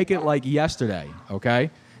 You make it like yesterday, okay?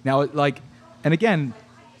 Now, like, and again,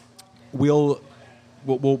 we'll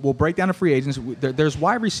break down the free agents. There's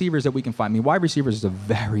wide receivers that we can find. I mean, wide receivers is a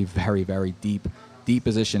very, very, very deep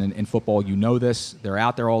position in football. You know this. They're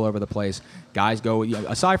out there all over the place. Guys go,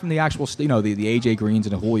 aside from the actual, the A.J. Greens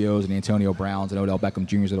and the Julios and the Antonio Browns and Odell Beckham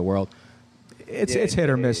Jr.'s of the world, it's hit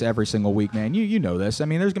or miss every single week, man. You know this. I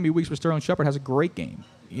mean, there's going to be weeks where Sterling Shepard has a great game,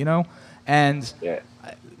 And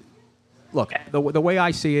look, the way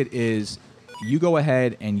I see it is you go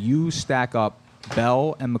ahead and you stack up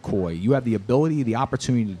Bell and McCoy. You have the ability, the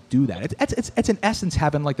opportunity to do that. It's in essence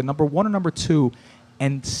having like the number 1 or number 2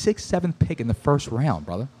 and 6th, 7th pick in the first round,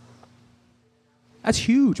 brother. That's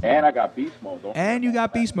huge. Bro. And I got beast mode. And you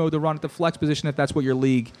got beast mode to run at the flex position if that's what your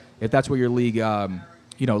league. Lets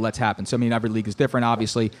happen. So I mean, every league is different,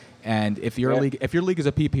 obviously. And if your league is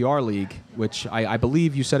a PPR league, which I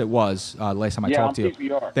believe you said it was last time I talked to you,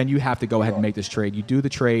 PPR. Then you have to go ahead and make this trade. You do the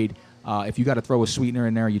trade. If you got to throw a sweetener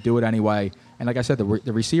in there, you do it anyway. And like I said, the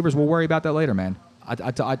receivers will worry about that later, man.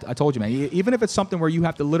 I told you, man. Even if it's something where you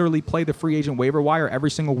have to literally play the free agent waiver wire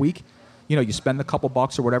every single week, you spend a couple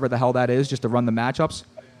bucks or whatever the hell that is just to run the matchups.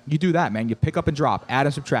 You do that, man. You pick up and drop, add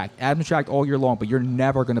and subtract all year long, but you're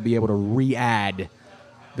never going to be able to re-add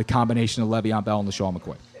the combination of Le'Veon Bell and LaShawn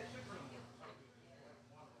McCoy.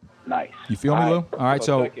 Nice. You feel me, Lou? All right,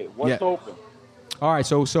 so what's open? All right,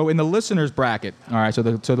 so in the listeners bracket, all right, so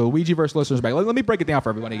the Luigi versus listeners bracket. Let me break it down for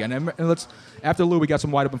everybody again. And let's after Lou, we got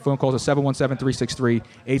some wide open phone calls at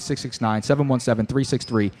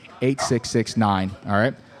 717-363-8669, 717-363-8669. All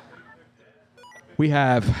right. We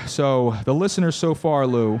have the listeners so far,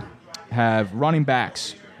 Lou, have running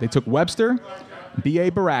backs. They took Webster,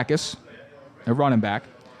 B.A. Baracus, a running back.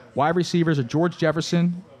 Wide receivers are George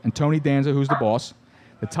Jefferson and Tony Danza, who's the boss.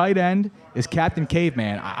 The tight end is Captain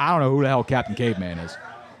Caveman. I don't know who the hell Captain Caveman is.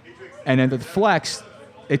 And then the flex,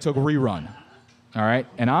 they took Rerun. All right?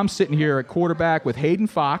 And I'm sitting here at quarterback with Hayden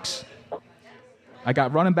Fox. I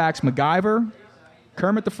got running backs MacGyver,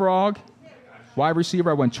 Kermit the Frog. Wide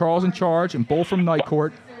receiver, I went Charles in Charge and Bull from Night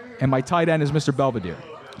Court. And my tight end is Mr. Belvedere.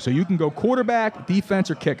 So you can go quarterback,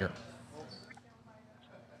 defense, or kicker.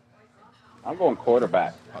 I'm going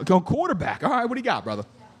quarterback. Going quarterback. All right, what do you got, brother?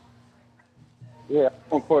 Yeah, I'm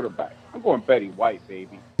going quarterback. I'm going Betty White,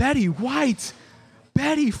 baby. Betty White.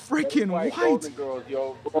 Betty freaking White. Golden Girls,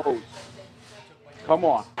 yo. Rose. Come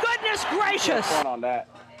on. Goodness gracious. Fun on that.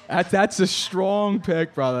 That's a strong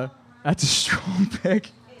pick, brother. That's a strong pick.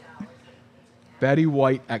 Betty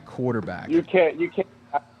White at quarterback. You can't.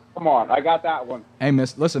 Come on, I got that one. Hey,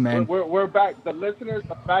 listen, man. We're back. The listeners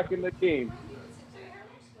are back in the team.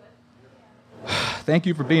 Thank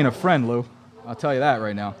you for being a friend, Lou. I'll tell you that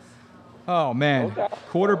right now. Oh man,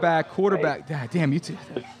 quarterback. Hey. Damn, you two.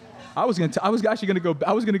 I was actually gonna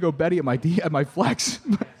go Betty at my flex.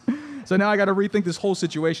 So now I got to rethink this whole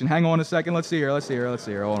situation. Hang on a second. Let's see here.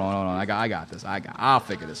 Hold on. I got this. I'll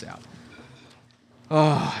figure this out.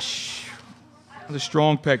 Oh, that was a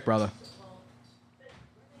strong pick, brother.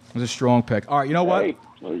 It was a strong pick. All right, you know what? Hey,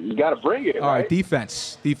 you got to bring it. All right,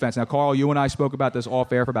 defense. Now, Carl, you and I spoke about this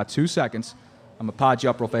off air for about 2 seconds. I'm going to pod you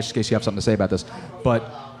up real fast in case you have something to say about this. But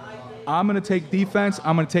I'm going to take defense.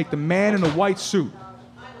 I'm going to take the man in the white suit.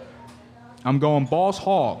 I'm going Boss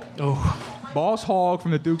Hogg. Oh. Boss Hogg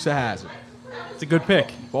from the Dukes of Hazzard. It's a good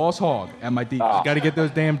pick. Boss Hogg at my defense. Got to get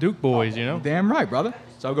those damn Duke boys, Damn right, brother.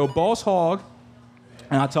 So I'll go Boss Hogg.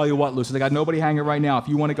 And I'll tell you what, Lou, since I got nobody hanging right now, if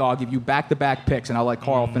you want to go, I'll give you back-to-back picks, and I'll let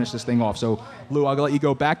Carl finish this thing off. So, Lou, I'll let you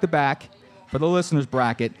go back-to-back for the listeners'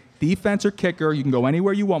 bracket. Defense or kicker, you can go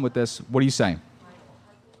anywhere you want with this. What are you saying?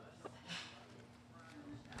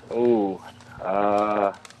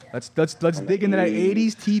 Let's dig into that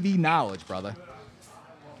 80s TV knowledge, brother.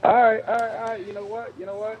 All right. You know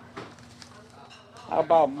what? How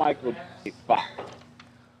about Michael J. Fox?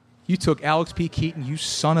 You took Alex P. Keaton, you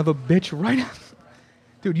son of a bitch, right?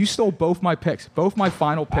 Dude, you stole both my picks, both my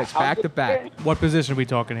final picks, back-to-back. What position are we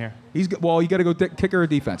talking here? You got to go kicker or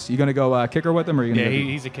defense. You going to go kicker with him? Or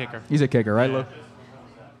he's a kicker. He's a kicker, right, Lou?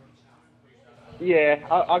 Yeah,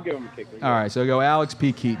 I'll give him a kicker. All right, so go Alex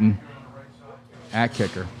P. Keaton at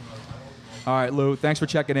kicker. All right, Lou, thanks for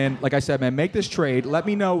checking in. Like I said, man, make this trade. Let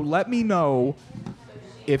me know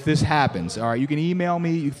if this happens. All right, you can email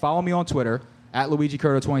me. You can follow me on Twitter, at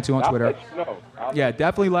LuigiCurto22 on Twitter. I'll let you know.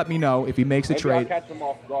 Definitely let me know if he makes the trade. I'll catch him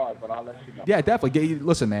off guard, but I'll let you know. Yeah, definitely.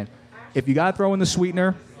 Listen, man, if you got to throw in the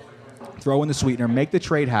sweetener, throw in the sweetener, make the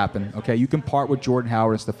trade happen. Okay, you can part with Jordan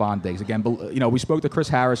Howard and Stephon Diggs. Again, we spoke to Chris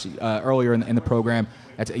Harris earlier in the program.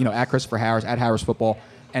 At Christopher Harris at Harris Football.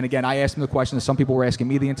 And again, I asked him the question that some people were asking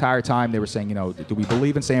me the entire time. They were saying, do we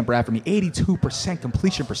believe in Sam Bradford? 82%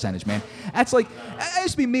 completion percentage, man. That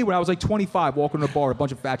used to be me when I was like 25 walking to the bar with a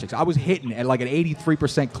bunch of fat chicks. I was hitting at like an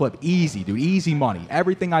 83% clip. Easy, dude. Easy money.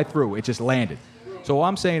 Everything I threw, it just landed. So all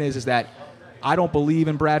I'm saying is that I don't believe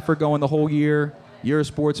in Bradford going the whole year. You're a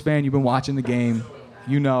sports fan. You've been watching the game.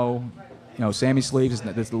 Sammy Sleeves,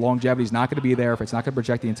 the longevity is not going to be there. If it's not going to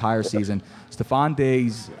project the entire season. Stephon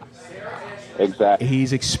Diggs, exactly.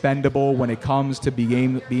 He's expendable when it comes to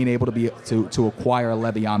being able to acquire a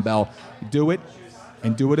Le'Veon Bell. Do it,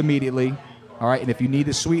 and do it immediately. All right, and if you need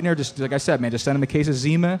the sweetener, just like I said, man, just send him a case of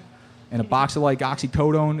Zima and a box of like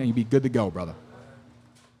oxycodone, and you'll be good to go, brother.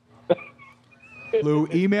 Lou,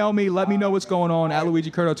 email me. Let me know what's going on at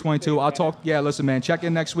Luigi Curto 22. I'll talk. Yeah, listen, man, check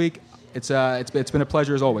in next week. It's been a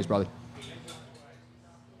pleasure as always, brother.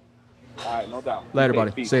 All right, no doubt. Later,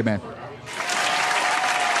 buddy. Peace. See you, man.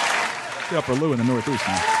 Get up for Lou in the Northeast,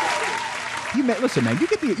 man. Listen, man. You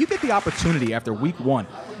get the opportunity after week 1.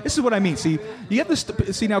 This is what I mean. See, you have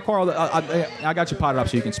to see now, Carl. I got you potted up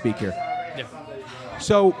so you can speak here. Yeah.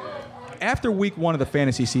 So, after week 1 of the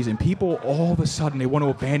fantasy season, people all of a sudden they want to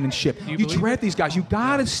abandon ship. You draft these guys. You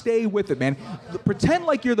gotta stay with it, man. Pretend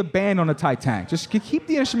like you're the band on the Titanic. Just keep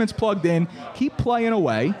the instruments plugged in. Keep playing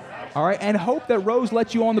away. All right, and hope that Rose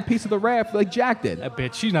lets you on the piece of the raft like Jack did. That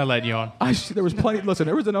bitch, she's not letting you on. There was plenty. Listen,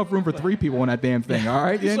 there was enough room for 3 people on that damn thing. All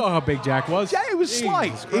right, you saw how big Jack was. Yeah, it was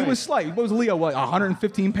slight. It was slight. What was Leo?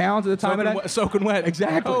 115 pounds at the time of that? Soaking wet.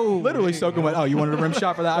 Exactly. Oh, literally soaking wet. Oh, you wanted a rim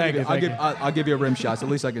shot for that? I'll give you a rim shot. It's the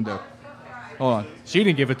least I can do. Hold on. She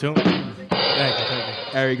didn't give it to him. Thank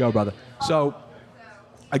you. There you go, brother. So,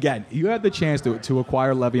 again, you have the chance to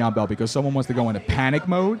acquire Le'Veon Bell because someone wants to go into panic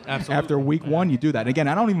mode. Absolutely. After week 1. You do that. And again,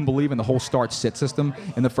 I don't even believe in the whole start-sit system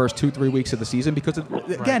in the first 2-3 weeks of the season because,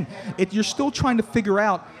 you're still trying to figure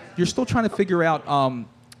out. Who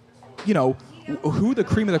the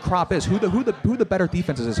cream of the crop is, who the better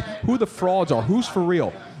defenses is, who the frauds are, who's for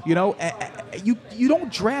real. You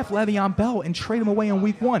don't draft Le'Veon Bell and trade him away in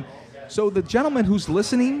week 1. So the gentleman who's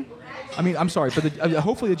listening,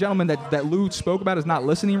 hopefully the gentleman that Lou spoke about is not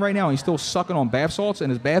listening right now and he's still sucking on bath salts in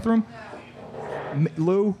his bathroom.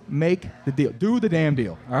 Lou, make the deal. Do the damn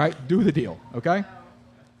deal, all right? Do the deal, okay?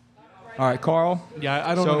 All right, Carl. Yeah,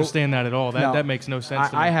 I don't understand that at all. That makes no sense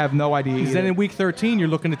to me. I have no idea Because then in week 13, you're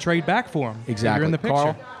looking to trade back for him. Exactly. You're in the picture.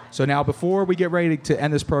 Carl, so now before we get ready to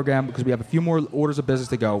end this program, because we have a few more orders of business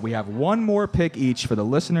to go, we have one more pick each for the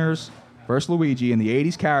listeners versus Luigi in the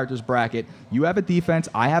 80s characters bracket. You have a defense.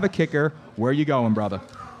 I have a kicker. Where are you going, brother?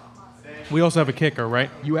 We also have a kicker, right?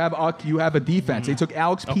 You have a defense. They took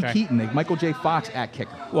Alex P. Keaton, Michael J. Fox at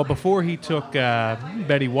kicker. Well, before he took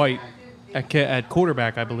Betty White at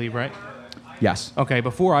quarterback, I believe, right? Yes. Okay,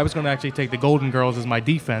 before I was going to actually take the Golden Girls as my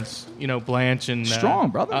defense, Blanche and...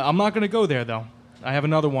 Strong, brother. I'm not going to go there, though. I have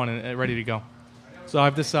another one ready to go. So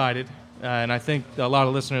I've decided, and I think a lot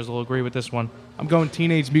of listeners will agree with this one. I'm going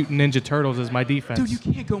Teenage Mutant Ninja Turtles as my defense. Dude,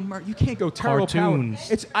 you can't go turtle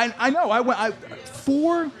cartoons. Power. I know. I went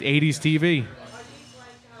 4 80s TV.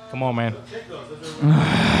 Come on, man.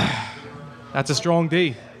 That's a strong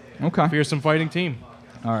D. Okay. Fearsome fighting team.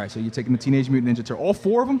 All right, so you're taking the Teenage Mutant Ninja Turtles. All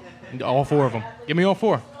 4 of them? All 4 of them. Give me all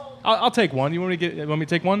 4. I'll take one. You want me to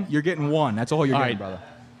take one? You're getting one. That's all you're getting, right. brother.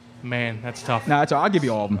 Man, that's tough. No, that's all. I'll give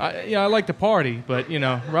you all of them. I like to party, but,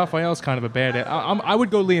 Raphael's kind of a bad... I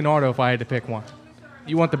would go Leonardo if I had to pick one.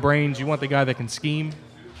 You want the brains. You want the guy that can scheme.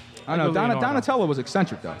 I know. Donatello was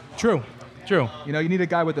eccentric, though. True. You need a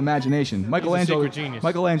guy with imagination. Michelangelo. He's a secret genius.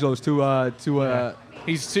 Michelangelo's too.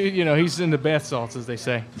 He's he's into bath salts, as they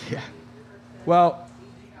say. Yeah. Well,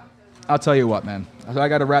 I'll tell you what, man. I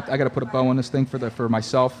got to put a bow on this thing for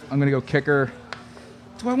myself. I'm gonna go kicker.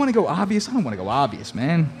 Do I want to go obvious? I don't want to go obvious,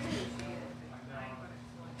 man.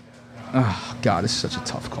 Oh God, this is such a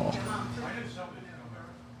tough call.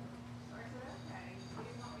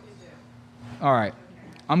 All right,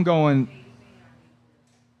 I'm going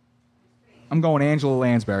Angela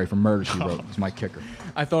Lansbury from Murder, She Wrote. Is my kicker.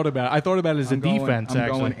 I thought about it as a defense, I'm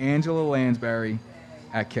actually. going Angela Lansbury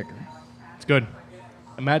at kicker. It's good.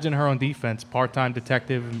 Imagine her on defense, part-time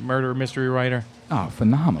detective, murder mystery writer. Oh,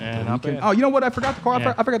 phenomenal. Yeah, you know what? I forgot to call.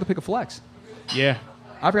 Yeah. I forgot to pick a flex. Yeah.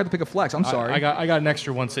 I forgot to pick a flex. I'm sorry. I got an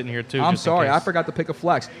extra one sitting here, too. I'm just sorry. in case. I forgot to pick a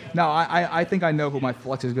flex. No, I think I know who my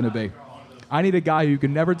flex is going to be. I need a guy who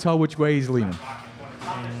can never tell which way he's leaning.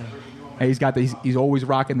 And he's always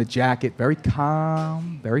rocking the jacket. Very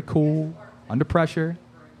calm, very cool, under pressure,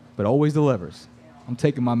 but always delivers. I'm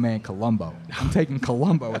taking my man Colombo. I'm taking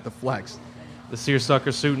Colombo at the flex. The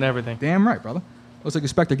seersucker suit and everything. Damn right, brother. Looks like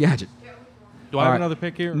Inspector Gadget. Do I have another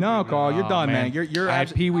pick here? No, Carl, you're done, man. You're I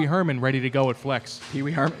had Pee Wee Herman ready to go at flex. Pee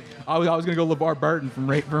Wee Herman. I was going to go LeVar Burton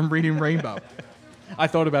from Reading Rainbow. I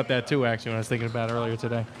thought about that too, actually, when I was thinking about it earlier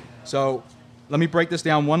today. So let me break this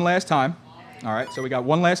down one last time. All right, so we got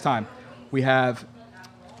one last time. We have,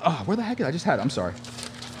 where the heck did I just had it? I'm sorry.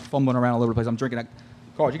 Fumbling around all over the place. I'm drinking.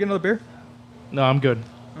 Carl, did you get another beer? No, I'm good.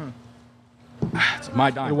 It's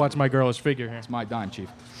my dime. You watch my girlish figure here. It's my dime, Chief.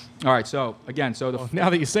 All right, so again,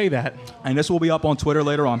 now that you say that, and this will be up on Twitter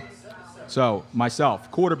later on. So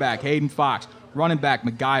myself, quarterback Hayden Fox, running back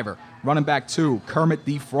MacGyver, running back 2 Kermit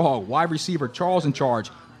the Frog, wide receiver Charles in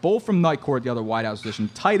Charge, both from Night Court, the other wideout position.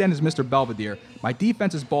 Tight end is Mr. Belvedere. My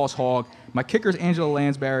defense is Boss Hogg. My kicker is Angela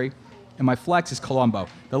Lansbury, and my flex is Colombo.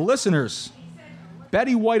 The listeners,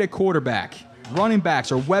 Betty White at quarterback. Running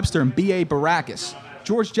backs are Webster and B.A. Baracus.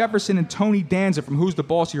 George Jefferson and Tony Danza from Who's the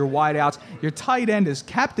Boss of your wideouts. Your tight end is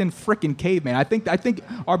Captain Frickin' Caveman. I think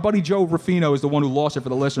our buddy Joe Ruffino is the one who lost it for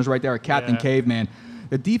the listeners right there at Captain Caveman.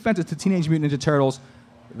 The defense is the Teenage Mutant Ninja Turtles.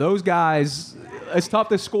 Those guys, it's tough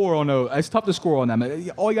to score on those. It's tough to score on them.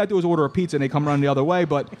 All you got to do is order a pizza and they come running the other way,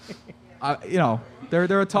 but,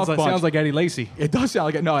 they're a tough bunch. Sounds like Eddie Lacy. It does sound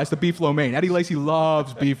like it. No, that's the beef lo mein. Eddie Lacy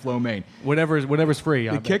loves beef lo mein. Whatever's free.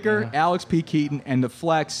 The kicker, Alex P. Keaton, and the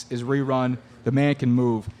flex is Rerun. The man can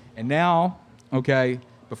move. And now, okay,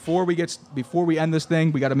 before we end this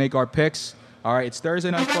thing, we got to make our picks. All right, it's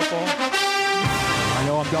Thursday Night Football. I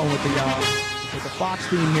know I'm going with the Fox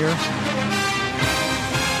theme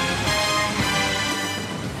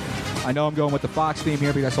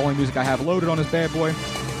here. Because that's the only music I have loaded on this bad boy.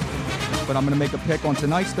 But I'm going to make a pick on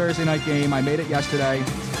tonight's Thursday night game. I made it yesterday,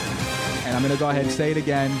 and I'm going to go ahead and say it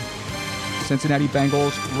again. Cincinnati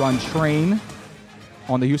Bengals run train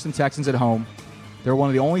on the Houston Texans at home. They're one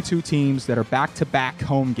of the only 2 teams that are back-to-back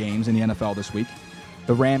home games in the NFL this week,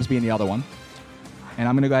 the Rams being the other one. And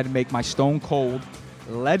I'm going to go ahead and make my stone cold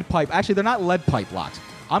lead pipe. Actually, they're not lead pipe locks.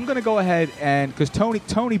 I'm going to go ahead and, because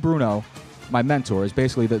Tony Bruno, my mentor, is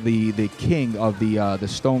basically the king of the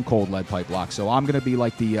stone cold lead pipe lock. So I'm going to be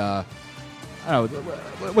like the, I don't know,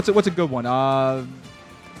 what's a good one?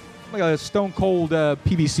 Like a stone cold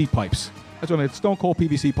PVC pipes. That's what I mean, stone cold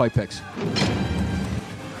PVC pipe picks.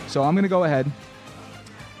 So I'm going to go ahead,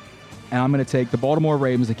 and I'm going to take the Baltimore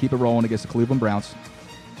Ravens to keep it rolling against the Cleveland Browns.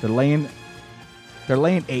 They're laying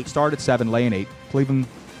 8, started 7, laying 8. Cleveland,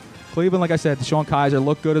 like I said, Deshaun Kaiser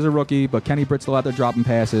looked good as a rookie, but Kenny Britt's still out there dropping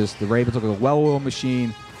passes. The Ravens look like a well-oiled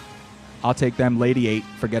machine. I'll take them, lady 8.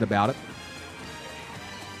 Forget about it.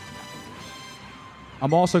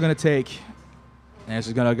 I'm also going to take, and this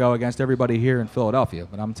is going to go against everybody here in Philadelphia,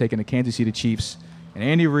 but I'm taking the Kansas City Chiefs and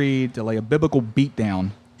Andy Reid to lay a biblical beatdown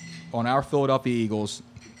on our Philadelphia Eagles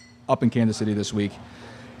up in Kansas City this week.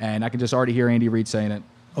 And I can just already hear Andy Reid saying it.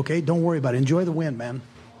 Okay, don't worry about it. Enjoy the win, man.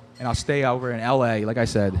 And I'll stay over in L.A. Like I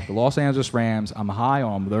said, the Los Angeles Rams, I'm high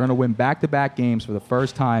on them. They're going to win back-to-back games for the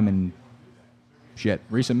first time in,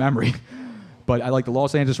 recent memory. But I like the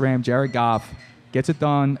Los Angeles Rams. Jared Goff gets it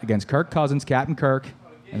done against Kirk Cousins, Captain Kirk,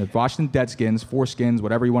 and the Washington Deadskins, Foreskins,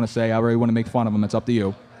 whatever you want to say. However you want to make fun of them, it's up to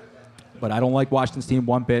you. But I don't like Washington's team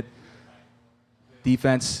one bit.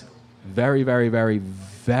 Defense, very, very, very,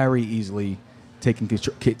 very easily taken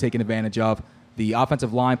advantage of. The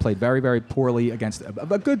offensive line played very, very poorly against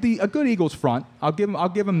a good Eagles front. I'll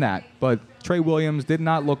give him that. But Trey Williams did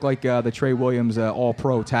not look like the Trey Williams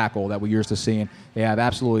all-pro tackle that we're used to seeing. They have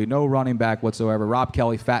absolutely no running back whatsoever. Rob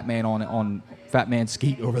Kelly, fat man on fat man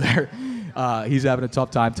skeet over there. He's having a tough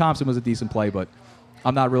time. Thompson was a decent play, but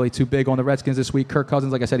I'm not really too big on the Redskins this week. Kirk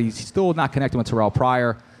Cousins, like I said, he's still not connecting with Terrell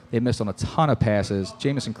Pryor. They missed on a ton of passes.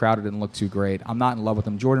 Jamison Crowder didn't look too great. I'm not in love with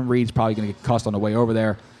him. Jordan Reed's probably going to get cussed on the way over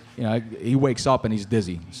there. He wakes up and he's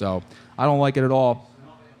dizzy. So I don't like it at all.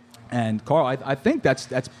 And Carl, I think that's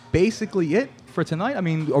basically it for tonight. I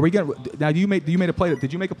mean, are we going now? You made a play?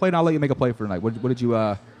 Did you make a play? And I'll let you make a play for tonight. What did you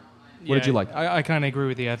like? I kind of agree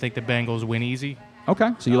with you. I think the Bengals win easy.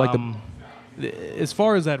 Okay, so you like as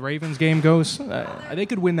far as that Ravens game goes, they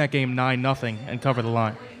could win that game 9-0 and cover the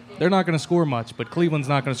line. They're not going to score much, but Cleveland's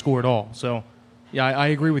not going to score at all. So, yeah, I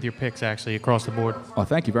agree with your picks, actually, across the board. Oh,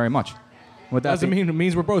 thank you very much. It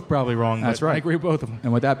means we're both probably wrong. That's right. I agree with both of them.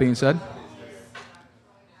 And with that being said,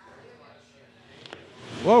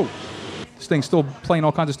 whoa, this thing's still playing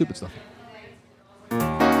all kinds of stupid stuff.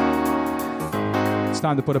 It's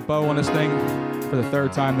time to put a bow on this thing for the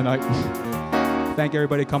third time tonight. Thank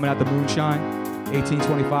everybody coming out the Moonshine,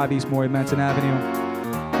 1825 East Maury Menton Avenue.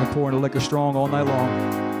 And pouring the liquor strong all night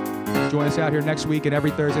long. Join us out here next week and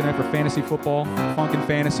every Thursday night for Fantasy Football, Funkin'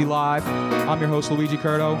 Fantasy Live. I'm your host, Luigi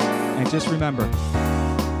Curto. And just remember,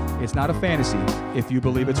 it's not a fantasy if you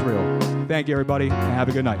believe it's real. Thank you, everybody, and have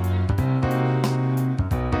a good night.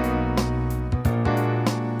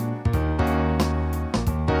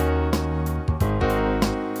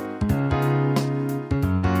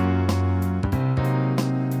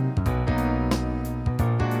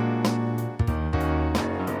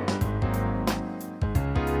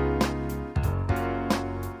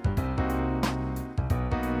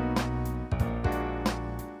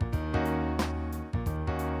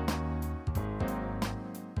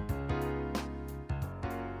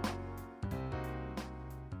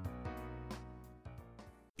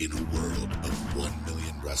 In a world of 1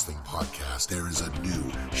 million wrestling podcasts, there is a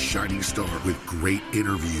new shining star with great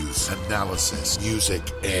interviews, analysis, music,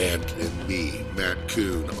 and me, Matt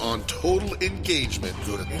Coon, on total engagement.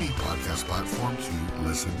 Go to any podcast platform to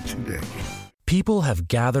listen today. People have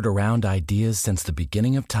gathered around ideas since the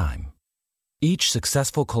beginning of time. Each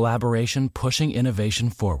successful collaboration pushing innovation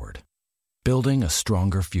forward, building a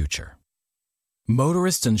stronger future.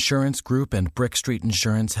 Motorists Insurance Group and Brick Street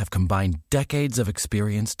Insurance have combined decades of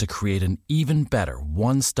experience to create an even better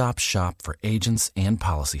one-stop shop for agents and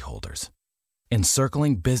policyholders,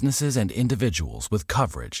 encircling businesses and individuals with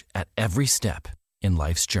coverage at every step in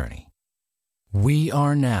life's journey. We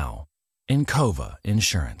are now Encova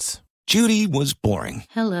Insurance. Judy was boring.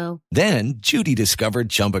 Hello. Then Judy discovered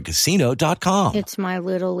ChumbaCasino.com. It's my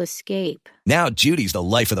little escape. Now Judy's the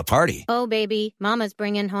life of the party. Oh, baby, mama's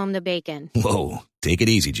bringing home the bacon. Whoa, take it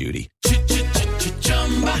easy, Judy.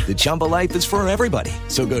 The Chumba life is for everybody.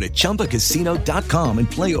 So go to ChumbaCasino.com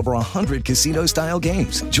and play over 100 casino-style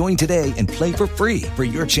games. Join today and play for free for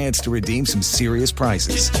your chance to redeem some serious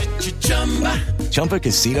prizes.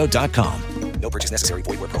 ChumbaCasino.com. No purchase necessary.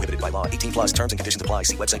 Void where prohibited by law. 18 plus terms and conditions apply.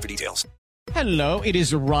 See website for details. Hello, it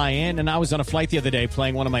is Ryan, and I was on a flight the other day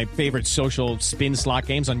playing one of my favorite social spin slot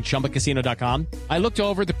games on ChumbaCasino.com. I looked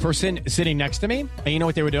over at the person sitting next to me, and you know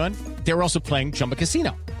what they were doing? They were also playing Chumba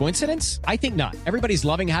Casino. Coincidence? I think not. Everybody's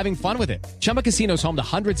loving having fun with it. Chumba Casino is home to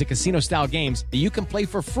hundreds of casino-style games that you can play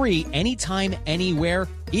for free anytime, anywhere,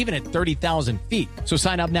 even at 30,000 feet. So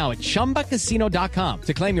sign up now at ChumbaCasino.com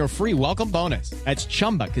to claim your free welcome bonus. That's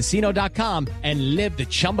ChumbaCasino.com and live the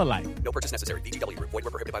Chumba life. No purchase necessary. VGW. Void where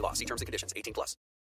prohibited by law. See terms and conditions. 18 plus.